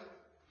better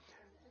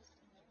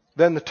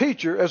than the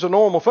teacher as a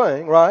normal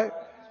thing, right?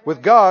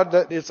 With God,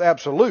 that it's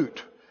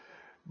absolute.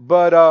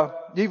 But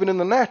even in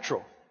the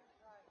natural,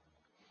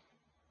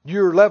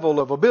 your level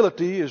of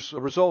ability is a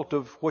result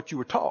of what you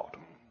were taught.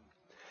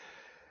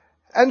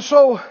 And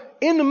so,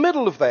 in the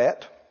middle of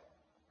that,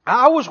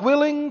 I was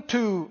willing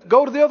to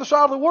go to the other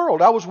side of the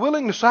world. I was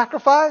willing to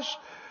sacrifice,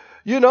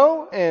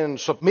 and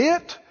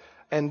submit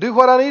and do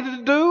what I needed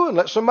to do and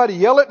let somebody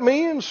yell at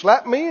me and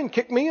slap me and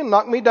kick me and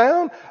knock me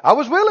down. I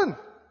was willing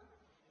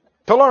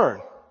to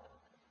learn,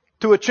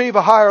 to achieve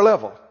a higher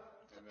level.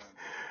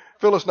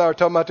 Phyllis and I were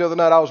talking about the other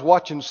night, I was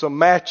watching some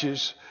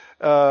matches,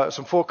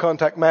 some full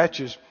contact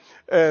matches.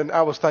 And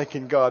I was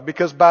thanking God,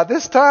 because by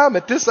this time,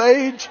 at this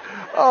age,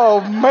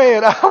 oh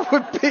man, I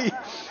would be,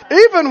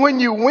 even when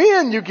you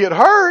win, you get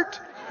hurt,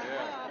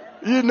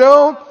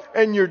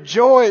 and your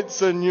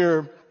joints and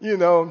your,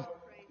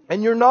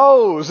 and your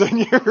nose and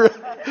your,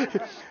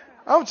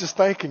 I was just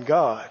thanking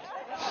God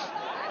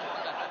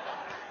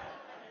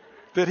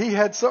that He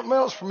had something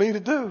else for me to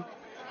do.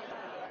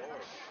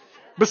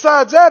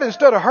 Besides that,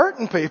 instead of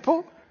hurting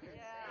people,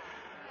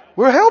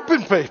 we're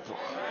helping people.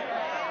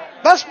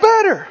 That's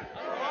better.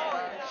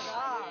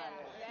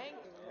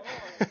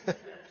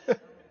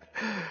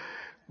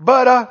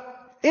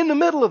 But in the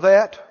middle of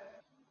that,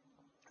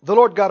 the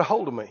Lord got a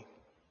hold of me.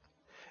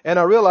 And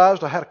I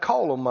realized I had a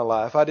call on my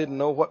life. I didn't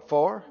know what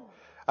for.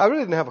 I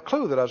really didn't have a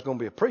clue that I was going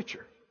to be a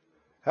preacher.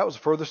 That was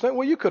the furthest thing.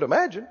 Well, you could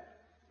imagine.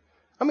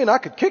 I mean, I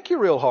could kick you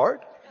real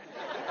hard,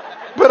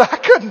 but I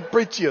couldn't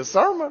preach you a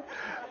sermon.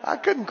 I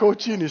couldn't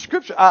quote you any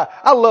scripture.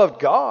 I loved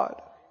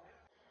God.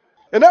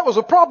 And that was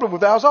a problem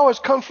with that. I was always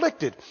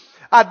conflicted.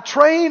 I'd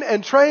train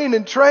and train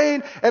and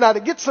train, and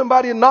I'd get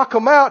somebody and knock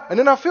them out, and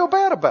then I feel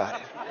bad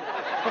about it.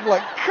 I'm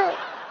like,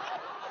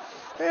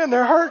 man,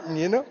 they're hurting,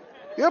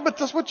 Yeah, but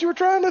that's what you were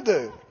trying to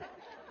do.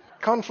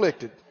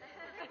 Conflicted.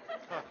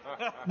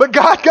 But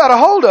God got a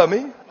hold of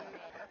me.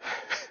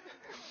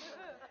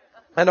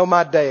 I know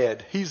my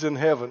dad, he's in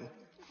heaven.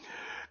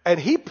 And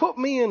he put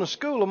me in a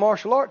school of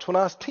martial arts when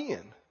I was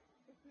 10.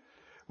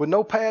 With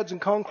no pads and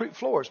concrete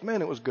floors.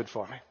 Man, it was good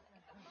for me.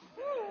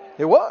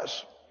 It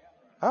was.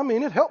 I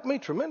mean, it helped me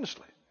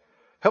tremendously.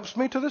 Helps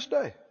me to this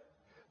day.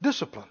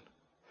 Discipline.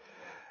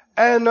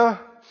 And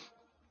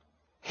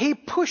he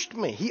pushed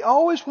me. He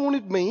always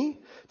wanted me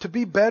to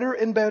be better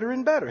and better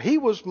and better. He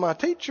was my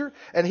teacher,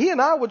 and he and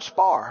I would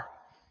spar.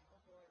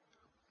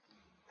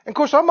 And of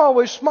course, I'm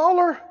always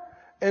smaller,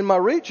 and my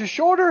reach is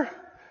shorter,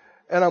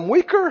 and I'm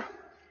weaker.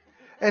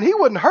 And he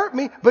wouldn't hurt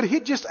me, but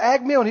he'd just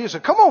ag me on. He'd say,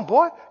 come on,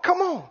 boy,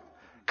 come on,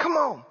 come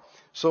on.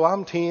 So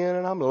I'm 10,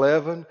 and I'm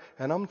 11,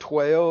 and I'm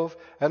 12,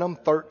 and I'm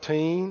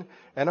 13,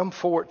 and I'm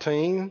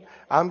 14.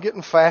 I'm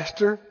getting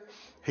faster.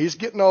 He's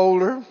getting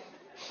older.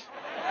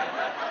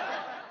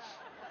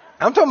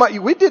 I'm talking about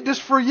you. We did this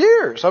for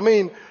years. I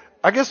mean,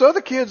 I guess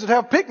other kids that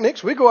have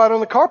picnics, we go out on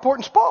the carport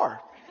and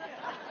spar.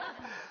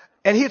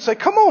 And he'd say,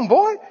 come on,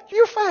 boy,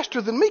 you're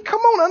faster than me. Come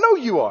on, I know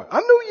you are.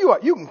 I know you are.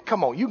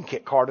 Come on, you can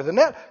kick harder than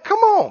that. Come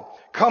on.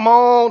 Come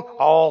on.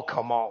 Oh,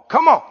 come on.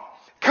 Come on.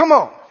 Come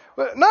on.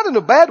 Well, not in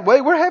a bad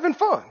way. We're having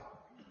fun.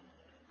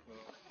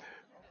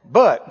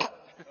 But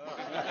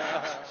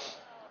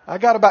I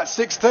got about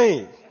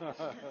 16.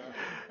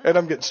 And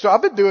I'm getting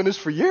I've been doing this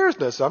for years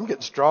now, so I'm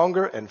getting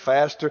stronger and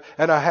faster.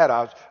 And I had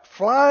a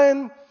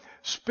flying,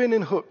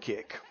 spinning hook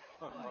kick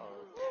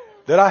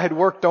that I had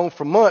worked on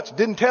for months,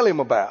 didn't tell him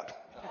about.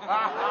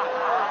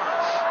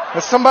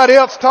 And somebody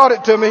else taught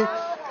it to me.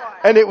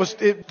 And it was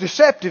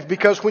deceptive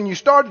because when you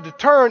started to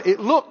turn, it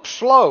looked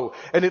slow.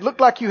 And it looked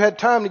like you had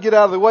time to get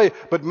out of the way.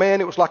 But man,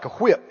 it was like a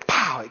whip.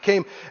 Pow! It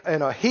came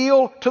and a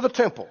heel to the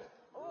temple.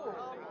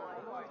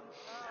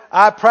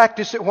 I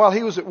practiced it while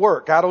he was at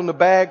work, out on the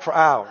bag for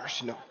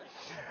hours,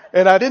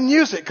 And I didn't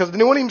use it because I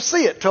didn't want him to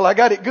see it till I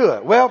got it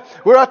good. Well,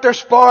 we're out there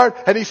sparring,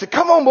 and he said,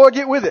 come on, boy,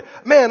 get with it.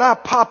 Man, I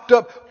popped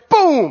up.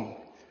 Boom!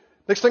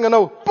 Next thing I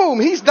know,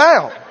 boom, he's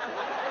down.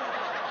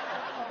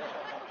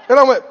 And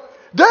I went,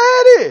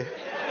 Daddy!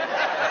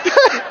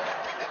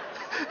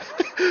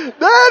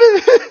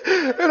 Daddy!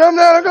 And I'm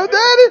down, I go,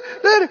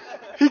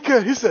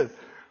 Daddy! He said,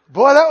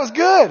 boy, that was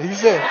good. He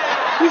said,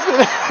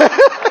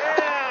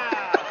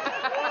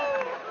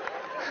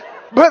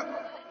 but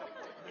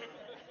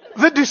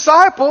the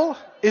disciple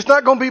is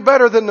not going to be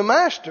better than the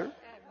master.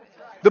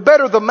 The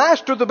better the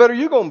master, the better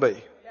you're going to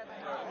be.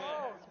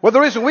 Well, the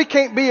reason we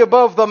can't be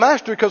above the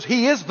master because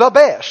he is the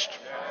best.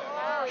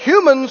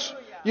 Humans,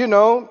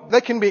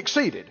 they can be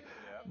exceeded,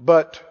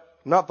 but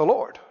not the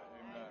Lord.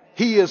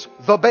 He is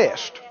the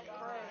best.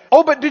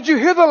 Oh, but did you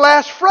hear the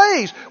last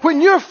phrase?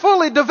 When you're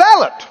fully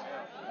developed,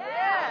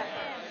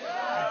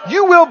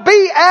 you will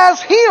be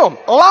as him,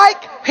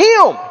 like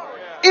him,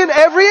 in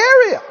every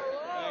area.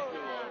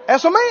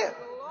 As a man.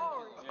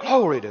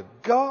 Glory to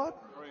God.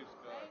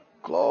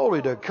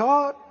 Glory to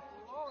God.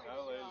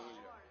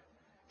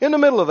 In the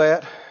middle of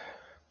that,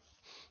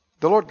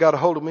 the Lord got a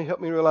hold of me,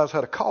 helped me realize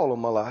how to call on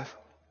my life.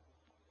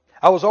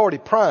 I was already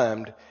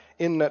primed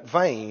in that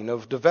vein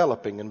of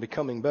developing and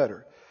becoming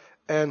better.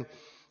 And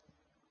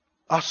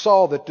I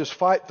saw that this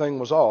fight thing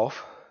was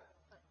off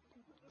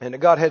and that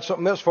God had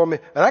something else for me.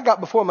 And I got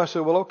before him, I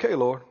said, well, okay,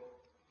 Lord,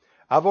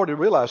 I've already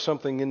realized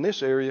something in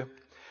this area.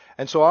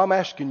 And so I'm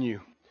asking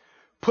you,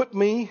 put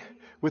me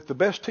with the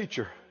best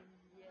teacher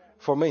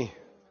for me.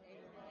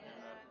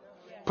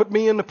 Put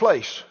me in the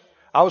place.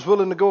 I was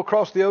willing to go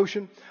across the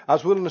ocean. I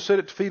was willing to sit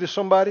at the feet of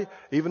somebody.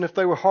 Even if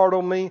they were hard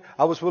on me,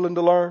 I was willing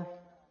to learn.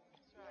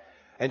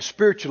 And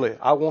spiritually,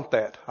 I want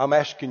that. I'm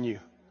asking you.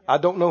 I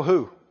don't know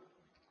who.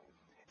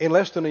 In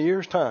less than a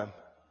year's time,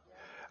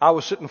 I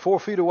was sitting 4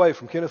 feet away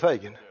from Kenneth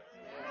Hagin.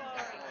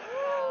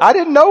 I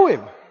didn't know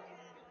him.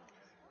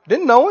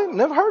 Didn't know him.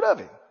 Never heard of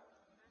him.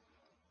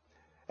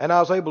 And I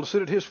was able to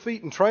sit at his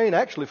feet and train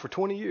actually for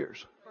 20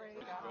 years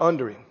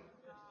under him.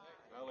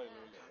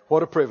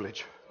 What a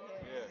privilege.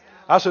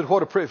 I said,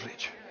 what a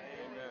privilege.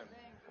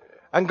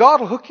 And God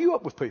will hook you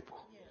up with people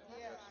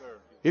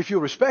if you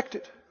respect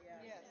it.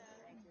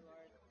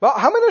 Well,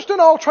 how many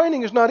understand all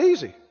training is not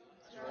easy?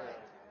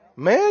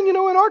 Man, in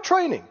our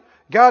training,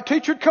 God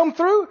teacher would come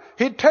through,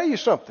 he'd tell you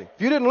something.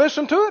 If you didn't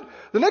listen to it,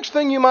 the next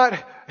thing you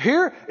might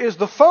hear is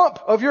the thump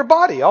of your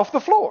body off the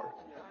floor.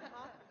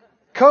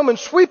 Come and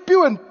sweep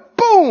you and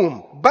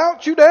boom,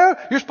 bounce you down.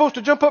 You're supposed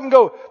to jump up and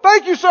go,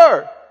 thank you,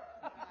 sir.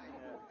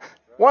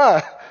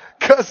 Why?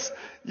 Because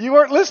you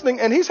weren't listening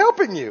and he's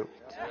helping you.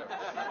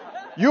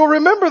 You'll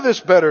remember this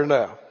better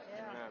now.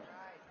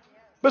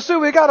 But see,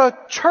 we got a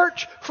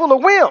church full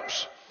of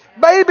wimps,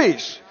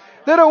 babies.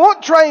 They don't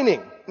want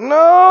training.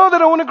 No, they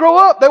don't want to grow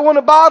up. They want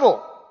a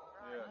bottle.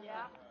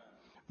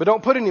 But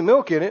don't put any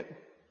milk in it.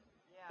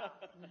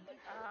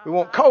 We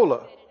want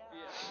cola.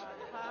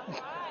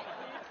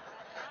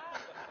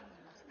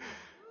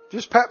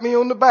 Just pat me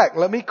on the back.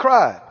 Let me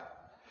cry.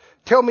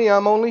 Tell me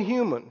I'm only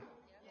human.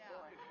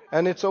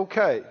 And it's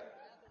okay.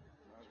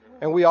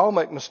 And we all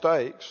make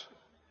mistakes.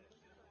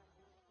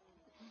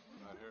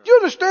 Do you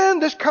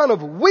understand this kind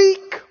of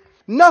weak,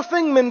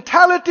 nothing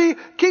mentality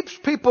keeps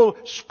people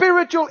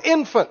spiritual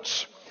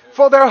infants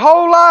for their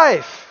whole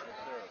life?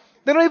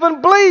 They don't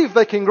even believe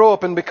they can grow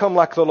up and become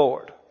like the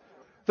Lord.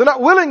 They're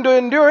not willing to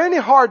endure any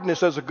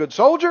hardness as a good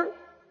soldier.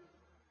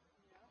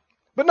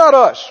 But not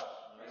us.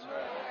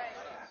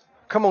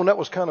 Come on, that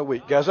was kind of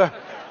weak, guys.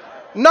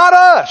 Not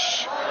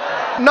us.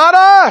 Not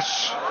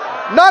us.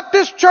 Not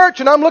this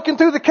church. And I'm looking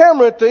through the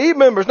camera at the E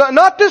members.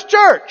 Not this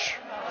church.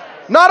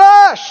 Not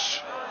us.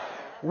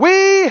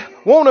 We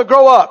want to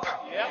grow up.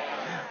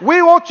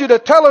 We want you to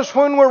tell us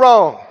when we're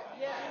wrong.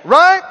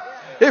 Right?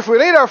 If we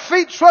need our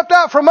feet swept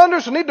out from under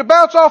us and need to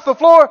bounce off the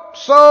floor,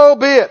 so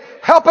be it.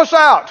 Help us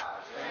out.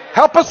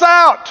 Help us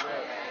out.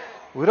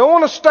 We don't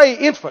want to stay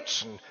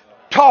infants and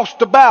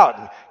tossed about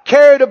and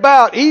carried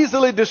about,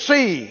 easily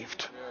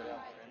deceived.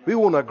 We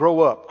want to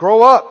grow up.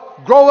 Grow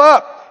up. Grow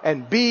up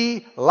and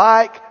be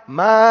like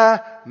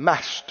my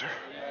master.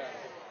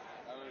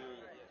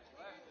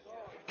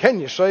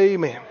 Can you say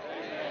amen?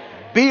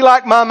 Be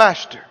like my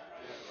master.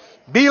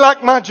 Be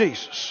like my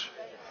Jesus.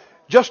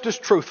 just as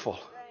truthful,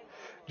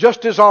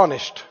 just as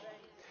honest,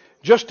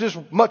 just as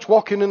much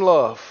walking in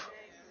love.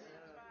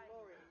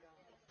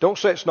 Don't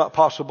say it's not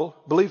possible.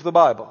 Believe the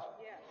Bible.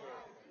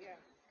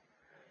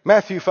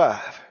 Matthew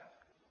 5.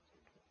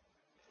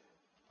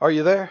 Are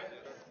you there?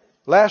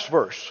 Last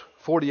verse,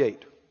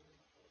 48.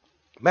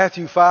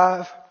 Matthew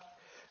 5,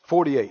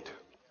 48.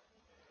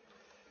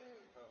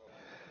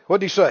 What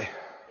did he say?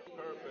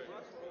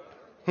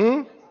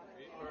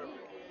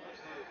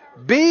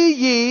 Be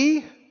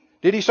ye,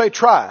 did he say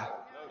try?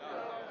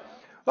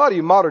 A lot of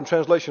you modern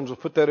translations will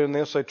put that in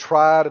there and say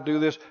try to do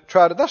this,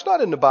 try to. That's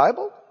not in the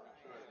Bible.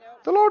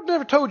 The Lord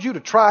never told you to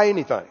try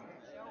anything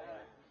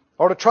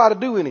or to try to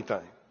do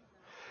anything.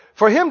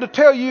 For Him to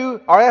tell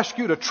you or ask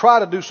you to try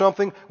to do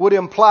something would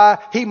imply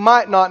He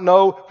might not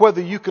know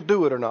whether you could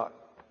do it or not.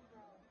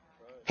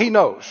 He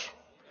knows.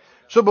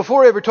 So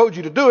before He ever told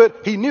you to do it,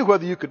 He knew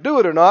whether you could do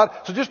it or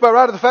not. So just by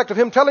right of the fact of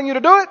Him telling you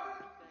to do it,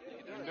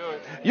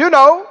 you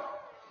know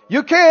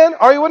you can,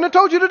 or He wouldn't have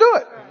told you to do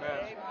it.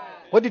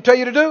 What did He tell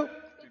you to do?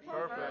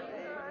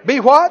 Be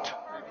what?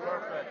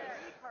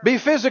 Be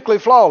physically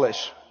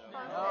flawless.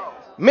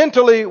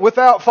 Mentally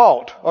without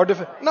fault. Or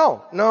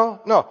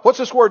no. What's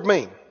this word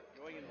mean?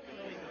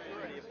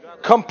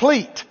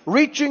 Complete.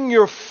 Reaching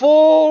your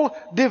full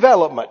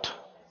development.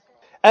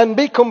 And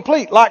be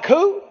complete. Like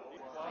who?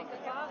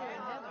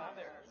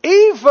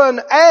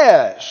 Even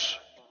as.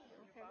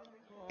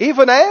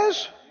 Even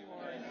as?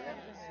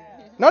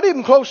 Not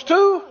even close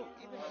to.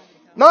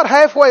 Not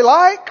halfway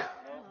like.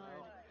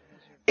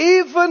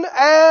 Even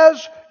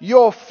as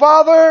your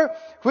Father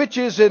which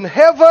is in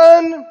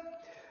heaven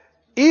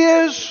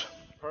is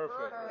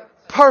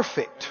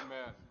perfect.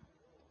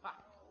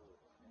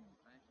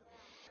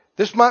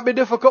 This might be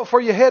difficult for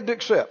your head to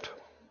accept.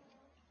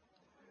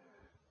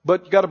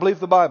 But you got to believe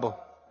the Bible.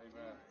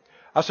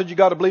 I said you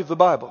got to believe the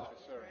Bible.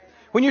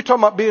 When you're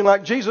talking about being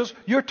like Jesus,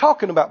 you're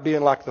talking about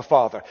being like the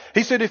Father.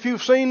 He said, if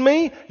you've seen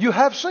me, you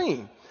have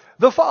seen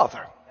the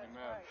Father.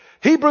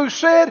 Hebrews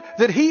said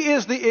that He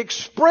is the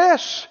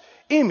express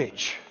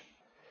image,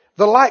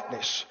 the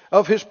likeness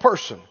of His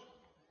person.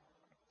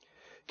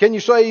 Can you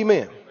say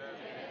amen?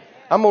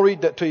 I'm going to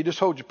read that to you. Just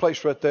hold your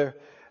place right there.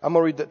 I'm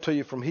going to read that to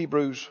you from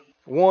Hebrews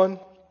 1.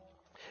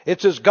 It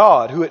says,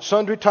 God, who at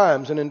sundry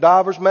times and in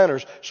divers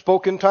manners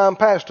spoke in time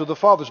past to the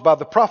fathers by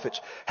the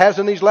prophets, has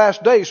in these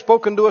last days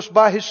spoken to us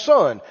by His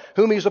Son,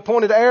 whom He has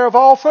appointed heir of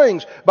all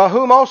things, by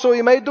whom also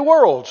He made the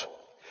worlds,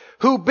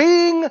 who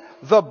being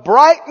the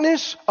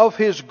brightness of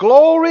His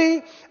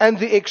glory and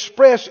the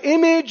express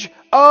image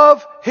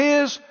of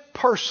His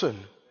person.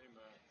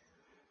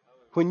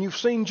 When you've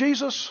seen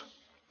Jesus,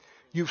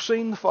 you've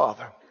seen the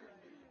Father.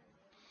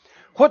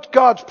 What's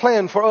God's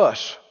plan for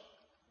us?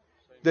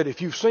 That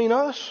if you've seen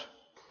us,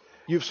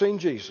 you've seen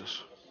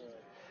Jesus.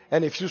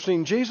 And if you've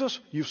seen Jesus,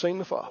 you've seen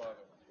the Father.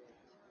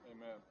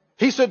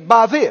 He said,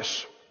 by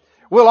this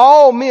will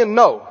all men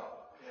know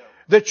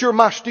that you're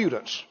my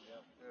students.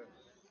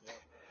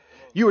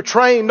 You were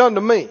trained unto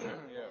me.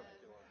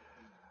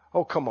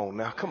 Oh, come on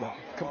now. Come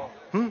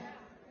on.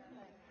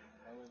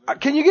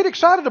 Can you get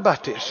excited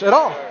about this at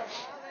all?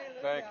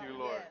 Thank you,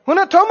 Lord. We're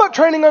not talking about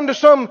training under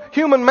some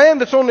human man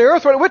that's on the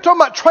earth. We're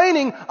talking about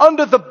training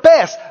under the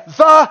best.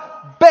 The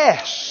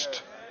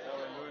best.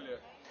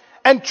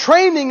 And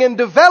training and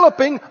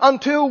developing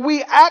until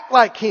we act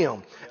like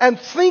Him and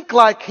think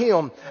like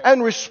Him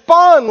and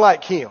respond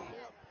like Him.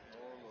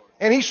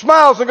 And He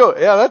smiles and goes,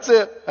 yeah, that's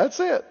it. That's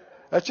it.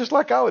 That's just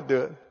like I would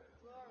do it.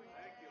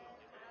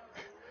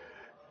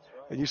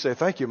 And you say,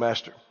 thank you,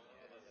 Master.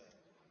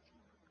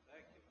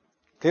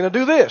 Can I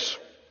do this?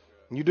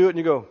 And you do it and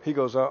you go, He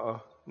goes,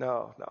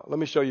 no. Let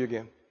me show you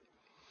again.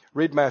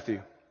 Read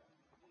Matthew.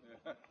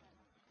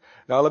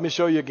 Now let me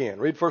show you again.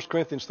 Read 1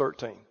 Corinthians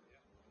 13.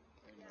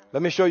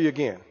 Let me show you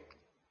again.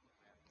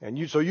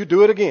 So you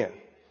do it again.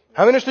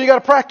 How many understand you got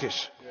to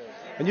practice?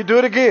 And you do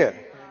it again.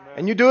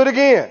 And you do it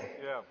again.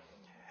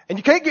 And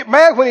you can't get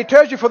mad when He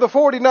tells you for the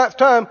 49th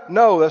time,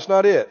 no, that's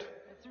not it.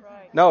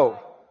 No.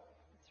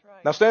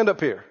 Now stand up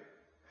here.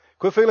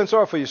 Quit feeling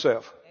sorry for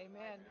yourself.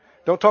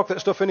 Don't talk that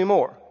stuff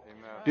anymore.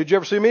 Did you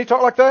ever see me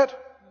talk like that?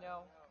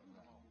 No.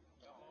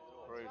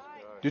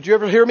 Did you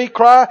ever hear me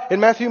cry in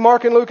Matthew,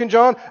 Mark, and Luke, and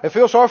John and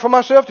feel sorry for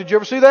myself? Did you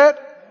ever see that?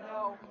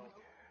 No.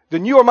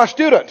 Then you are my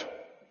student.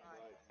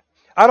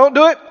 I don't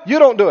do it. You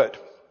don't do it.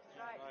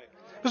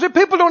 You see,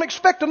 people don't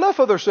expect enough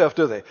of themselves,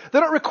 do they? They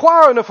don't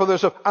require enough of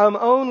themselves. I'm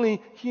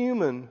only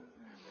human.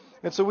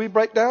 And so we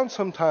break down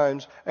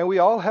sometimes, and we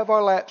all have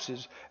our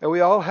lapses, and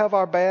we all have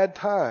our bad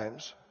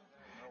times,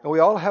 and we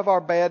all have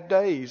our bad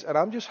days. And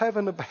I'm just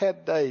having a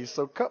bad day,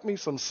 so cut me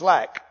some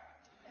slack.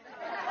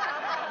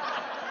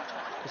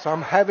 Because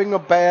I'm having a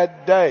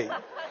bad day.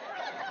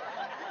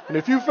 And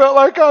if you felt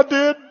like I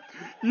did,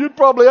 you'd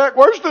probably act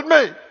worse than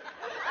me.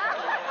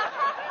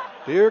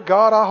 Dear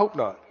God, I hope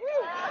not.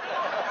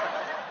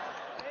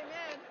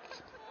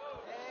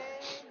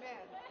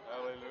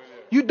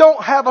 You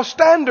don't have a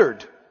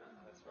standard.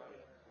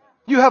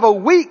 You have a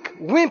weak,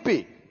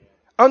 wimpy,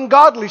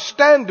 ungodly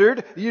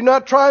standard, you're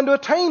not trying to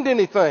attain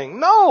anything.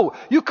 No,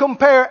 you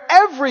compare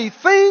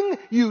everything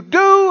you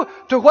do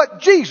to what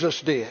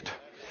Jesus did.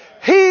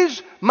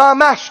 He's my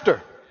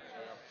master.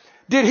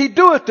 Did He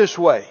do it this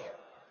way?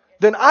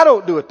 Then I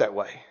don't do it that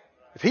way.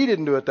 If He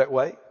didn't do it that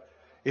way,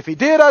 if He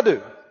did, I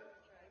do.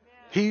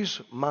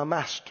 He's my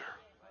master.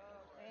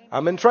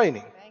 I'm in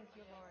training.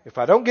 If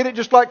I don't get it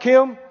just like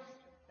Him,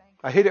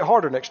 I hit it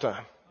harder next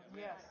time.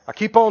 I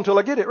keep on till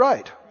I get it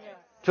right.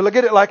 Till I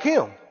get it like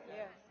Him.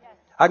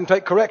 I can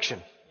take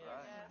correction.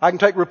 I can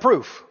take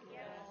reproof.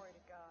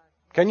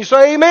 Can you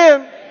say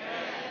amen?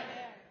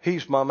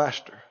 He's my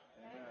master.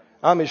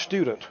 I'm His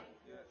student.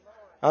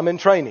 I'm in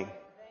training.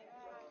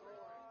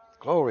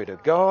 Glory to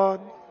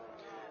God.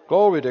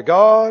 Glory to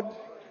God.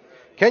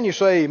 Can you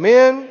say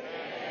amen?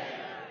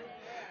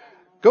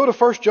 Go to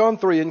 1 John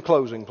 3 in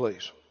closing,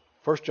 please.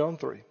 1 John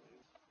 3.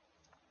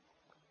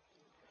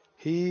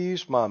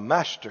 He's my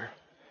master.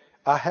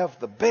 I have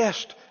the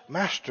best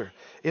master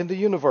in the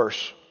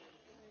universe.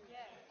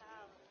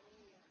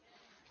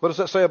 What does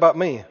that say about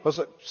me? What does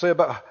that say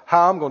about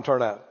how I'm going to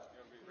turn out?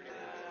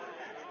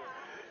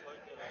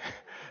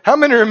 How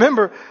many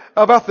remember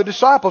about the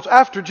disciples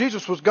after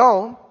Jesus was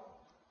gone?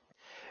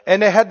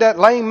 And they had that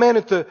lame man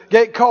at the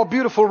gate called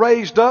Beautiful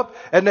raised up.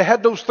 And they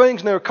had those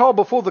things and they were called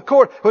before the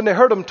court. When they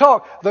heard them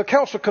talk, the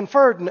council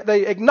conferred and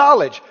they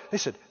acknowledged. They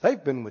said,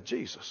 they've been with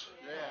Jesus.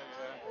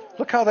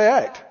 Look how they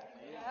act.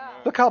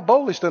 Look how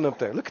bold they stand up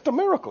there. Look at the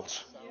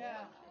miracles.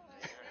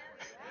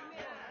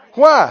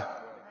 Why?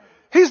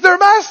 He's their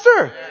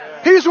master.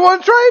 He's the one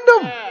who trained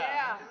them.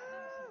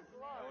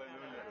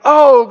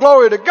 Oh,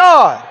 glory to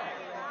God.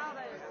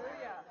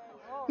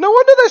 No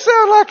wonder they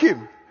sound like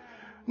Him.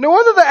 No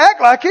wonder they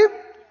act like Him.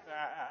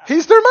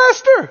 He's their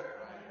master.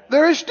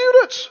 They're His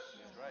students.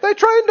 They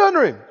trained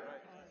under Him.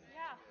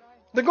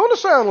 They're going to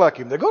sound like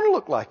Him. They're going to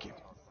look like Him.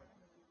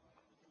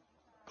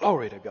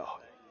 Glory to God.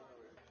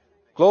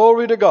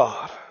 Glory to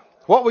God.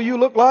 What will you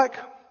look like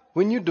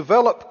when you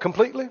develop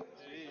completely?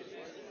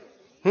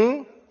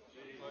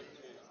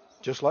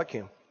 Just like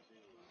Him.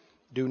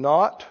 Do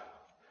not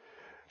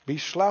be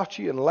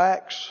slouchy and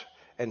lax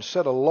and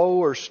set a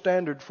lower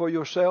standard for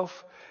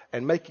yourself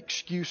and make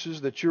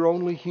excuses that you're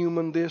only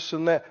human, this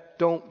and that.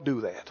 Don't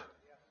do that.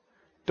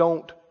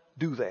 Don't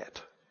do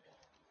that.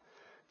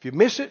 If you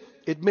miss it,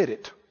 admit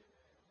it.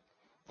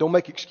 Don't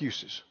make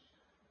excuses.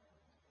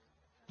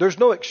 There's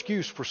no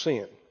excuse for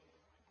sin.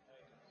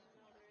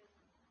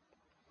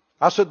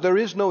 I said there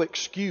is no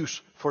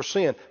excuse for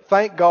sin.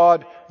 Thank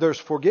God there's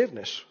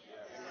forgiveness.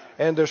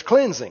 And there's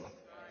cleansing.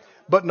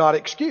 But not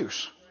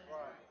excuse.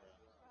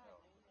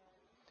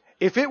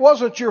 If it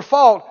wasn't your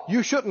fault,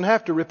 you shouldn't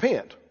have to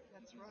repent.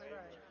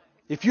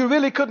 If you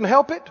really couldn't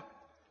help it,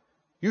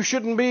 you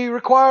shouldn't be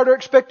required or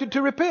expected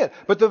to repent.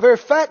 But the very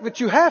fact that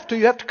you have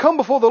to come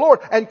before the Lord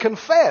and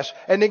confess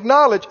and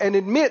acknowledge and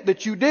admit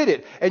that you did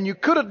it. And you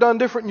could have done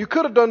different and you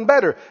could have done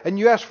better. And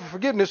you ask for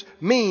forgiveness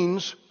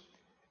means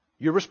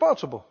you're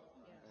responsible.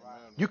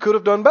 You could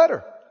have done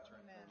better.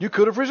 You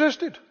could have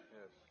resisted.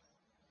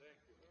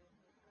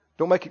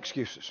 Don't make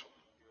excuses.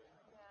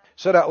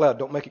 Say it out loud.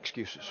 Don't make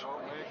excuses.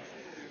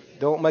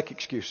 Don't make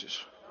excuses.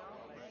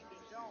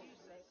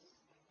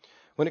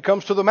 When it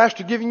comes to the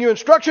master giving you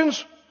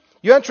instructions,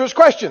 you answer his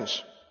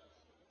questions.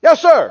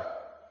 Yes, sir.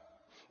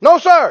 No,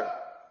 sir.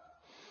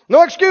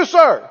 No excuse,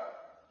 sir.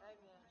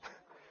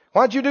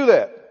 Why'd you do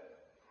that?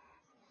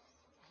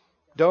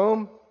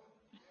 Dumb.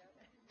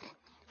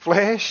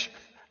 Flesh.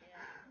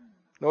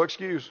 No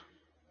excuse.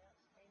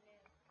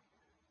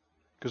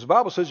 Because the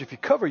Bible says if you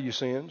cover your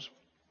sins,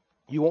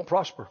 you won't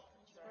prosper.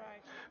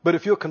 But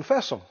if you'll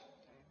confess them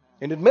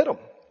and admit them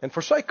and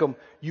forsake them,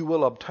 you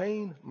will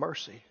obtain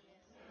mercy.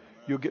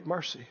 You'll get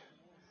mercy.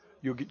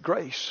 You'll get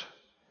grace.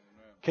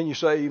 Can you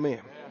say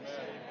amen?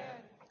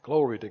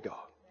 Glory to God.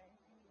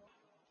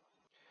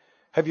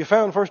 Have you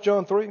found 1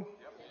 John 3?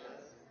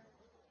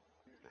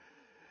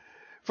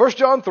 1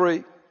 John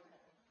 3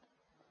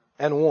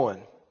 and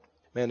 1.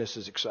 Man, this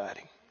is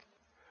exciting.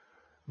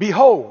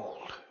 Behold,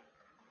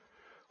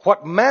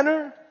 what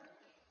manner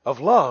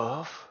of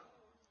love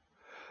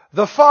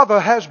the Father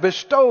has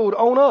bestowed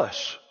on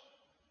us,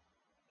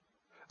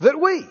 that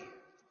we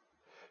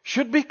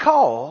should be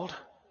called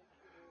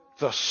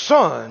the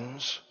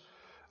sons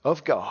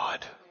of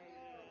God.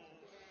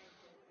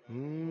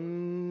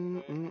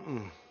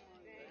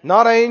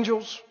 Not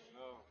angels.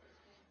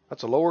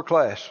 That's a lower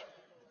class.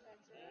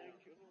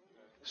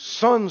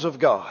 Sons of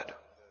God.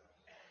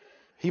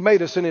 He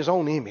made us in His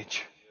own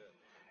image,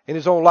 in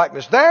His own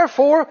likeness.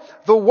 Therefore,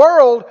 the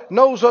world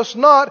knows us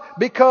not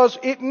because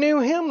it knew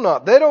Him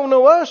not. They don't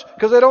know us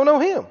because they don't know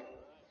Him.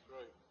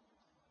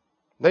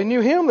 They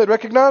knew Him, they'd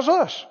recognize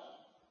us.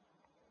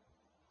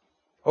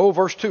 Oh,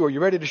 verse 2. Are you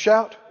ready to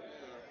shout?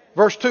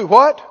 Verse 2.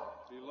 What?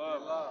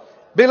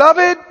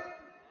 Beloved.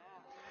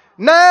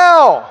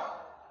 Now.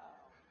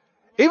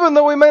 Even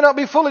though we may not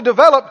be fully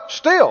developed,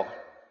 still.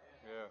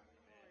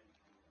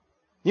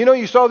 You know,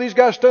 you saw these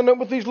guys stand up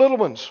with these little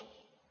ones.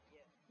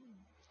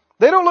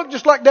 They don't look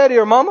just like daddy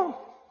or mama.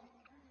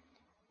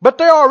 But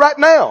they are right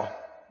now.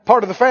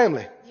 part of the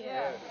family.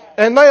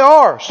 And they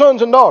are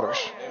sons and daughters.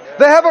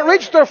 They haven't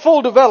reached their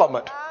full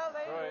development.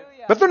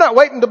 But they're not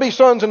waiting to be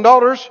sons and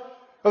daughters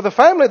of the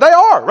family. They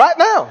are right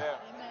now.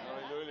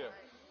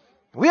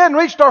 We hadn't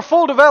reached our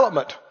full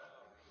development.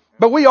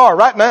 But we are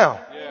right now.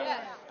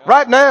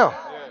 Right now.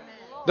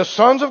 The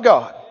sons of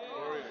God.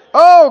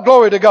 Oh,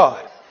 glory to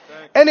God.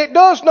 And it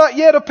does not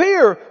yet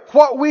appear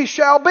what we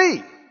shall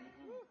be.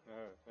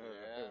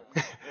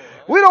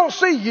 We don't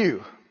see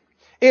you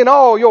in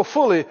all your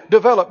fully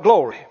developed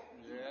glory.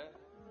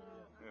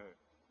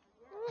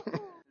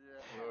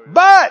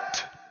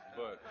 But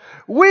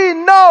we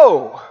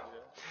know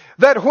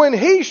that when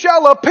He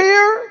shall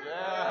appear,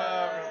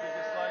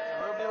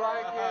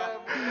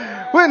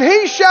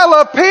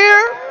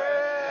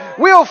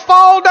 we'll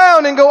fall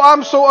down and go,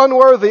 I'm so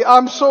unworthy.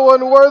 I'm so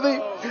unworthy.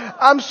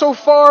 I'm so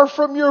far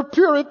from your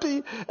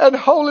purity and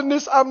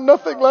holiness. I'm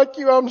nothing like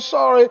you. I'm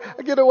sorry.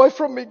 Get away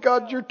from me,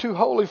 God. You're too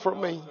holy for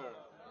me.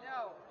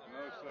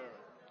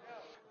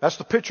 That's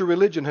the picture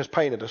religion has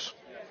painted us.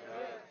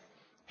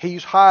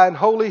 He's high and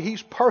holy.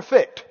 He's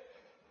perfect.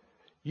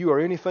 You are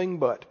anything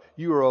but.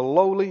 You are a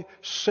lowly,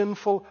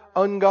 sinful,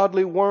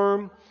 ungodly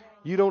worm.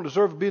 You don't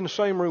deserve to be in the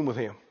same room with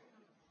Him.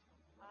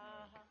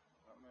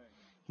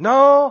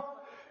 No,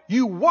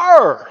 you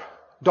were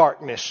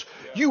darkness.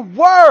 You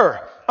were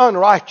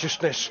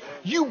unrighteousness.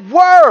 You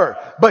were,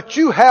 but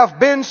you have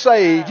been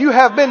saved. You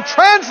have been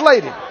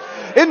translated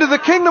into the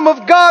kingdom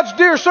of God's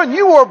dear Son.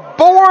 You were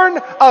born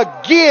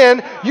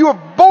again. You were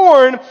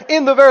born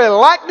in the very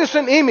likeness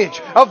and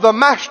image of the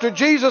Master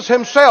Jesus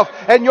Himself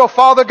and your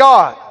Father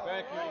God.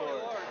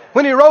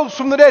 When He rose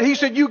from the dead, He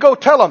said, you go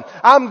tell them,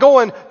 I'm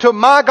going to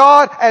my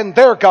God and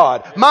their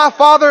God. My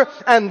Father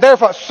and their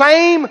Father.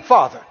 Same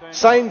Father,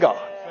 same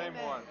God.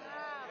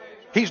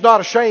 He's not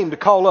ashamed to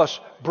call us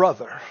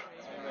brother.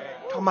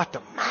 Talking about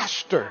the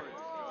Master.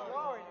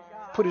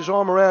 Put His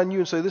arm around you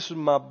and say, this is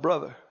my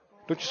brother.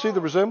 Don't you see the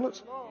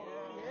resemblance?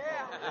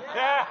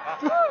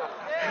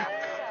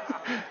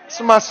 This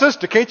is my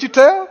sister. Can't you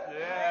tell?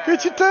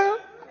 Can't you tell?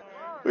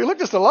 We look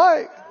just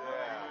alike.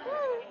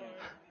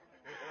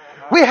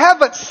 We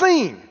haven't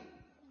seen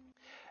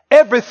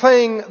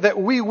everything that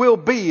we will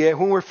be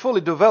when we're fully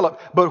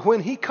developed. But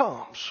when He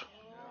comes,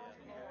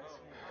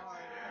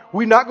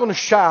 we're not going to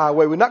shy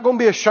away. We're not going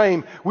to be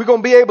ashamed. We're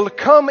going to be able to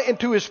come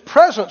into His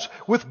presence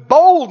with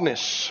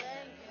boldness.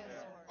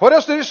 What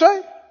else did it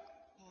say?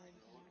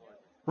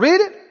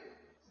 Read it.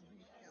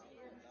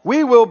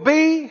 We will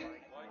be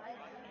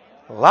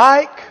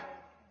like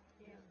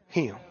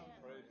Him.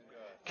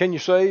 Can you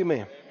say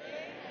amen?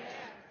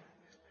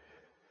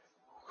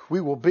 We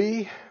will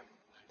be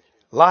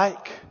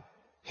like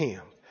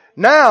Him.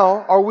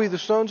 Now are we the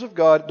sons of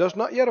God. It does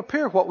not yet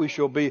appear what we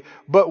shall be,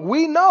 but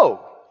we know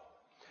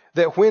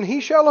that when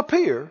He shall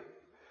appear,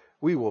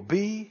 we will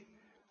be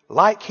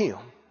like Him.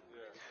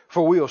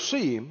 For we'll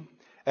see Him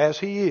as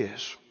He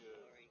is.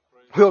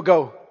 We'll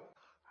go,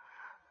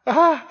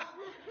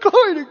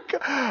 glory to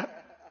God.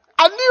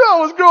 I knew I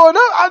was growing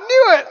up. I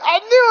knew it.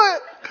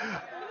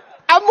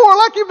 I'm more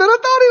like Him than I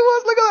thought He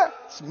was. Look at that.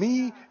 It's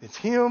me. It's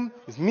Him.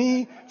 It's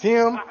me. It's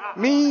Him.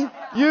 Me.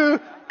 You.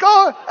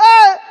 God.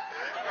 Hey.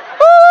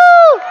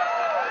 Woo.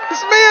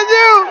 It's me and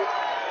you.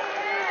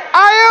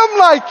 I am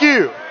like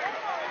you.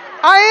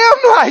 I am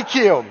like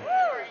Him.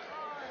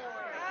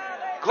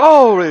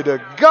 Glory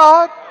to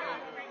God.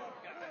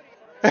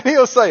 And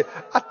He'll say,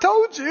 I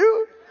told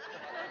you.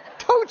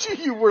 Told you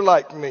you were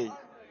like me.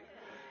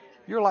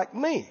 You're like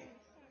me.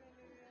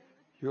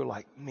 You're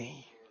like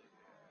me.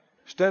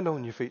 Stand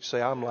on your feet.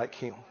 Say, I'm like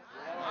Him.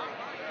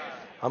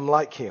 I'm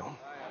like Him.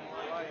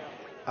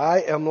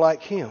 I am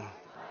like Him.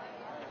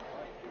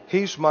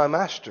 He's my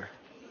Master.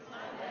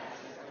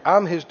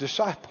 I'm His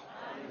disciple.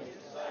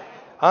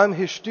 I'm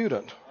His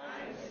student.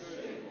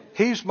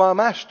 He's my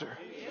Master.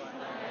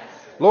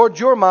 Lord,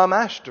 You're my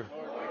Master.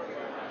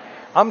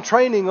 I'm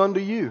training under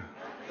You.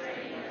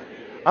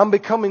 I'm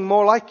becoming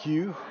more like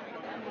You.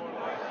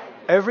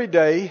 Every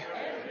day,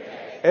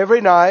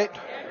 every night,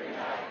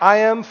 I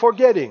am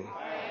forgetting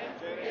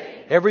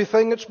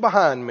everything that's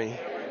behind me.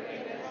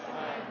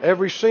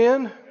 Every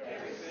sin,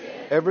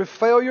 every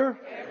failure,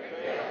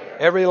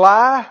 every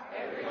lie,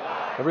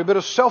 every bit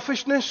of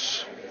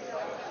selfishness.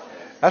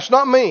 That's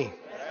not me.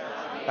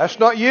 That's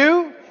not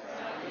you.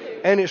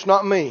 And it's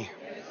not me.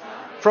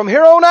 From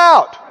here on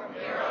out,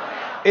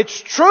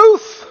 it's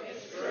truth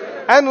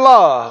and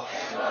love.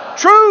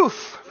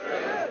 Truth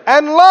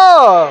and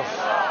love.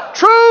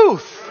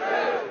 Truth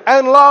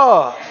and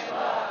love.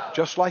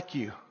 Just like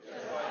You.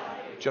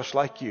 Just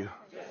like You.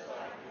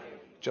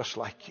 Just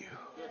like You.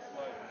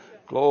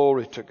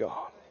 Glory to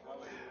God.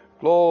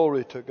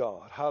 Glory to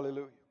God.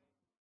 Hallelujah.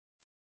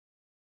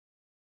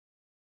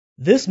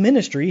 This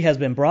ministry has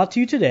been brought to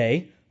you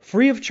today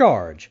free of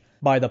charge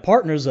by the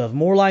partners of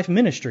More Life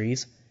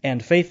Ministries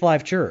and Faith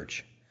Life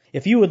Church.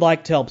 If you would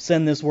like to help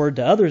send this word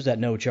to others at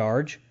no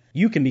charge,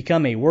 you can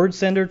become a word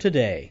sender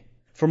today.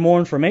 For more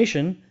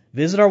information,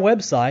 visit our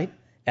website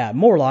at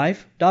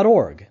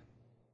morelife.org.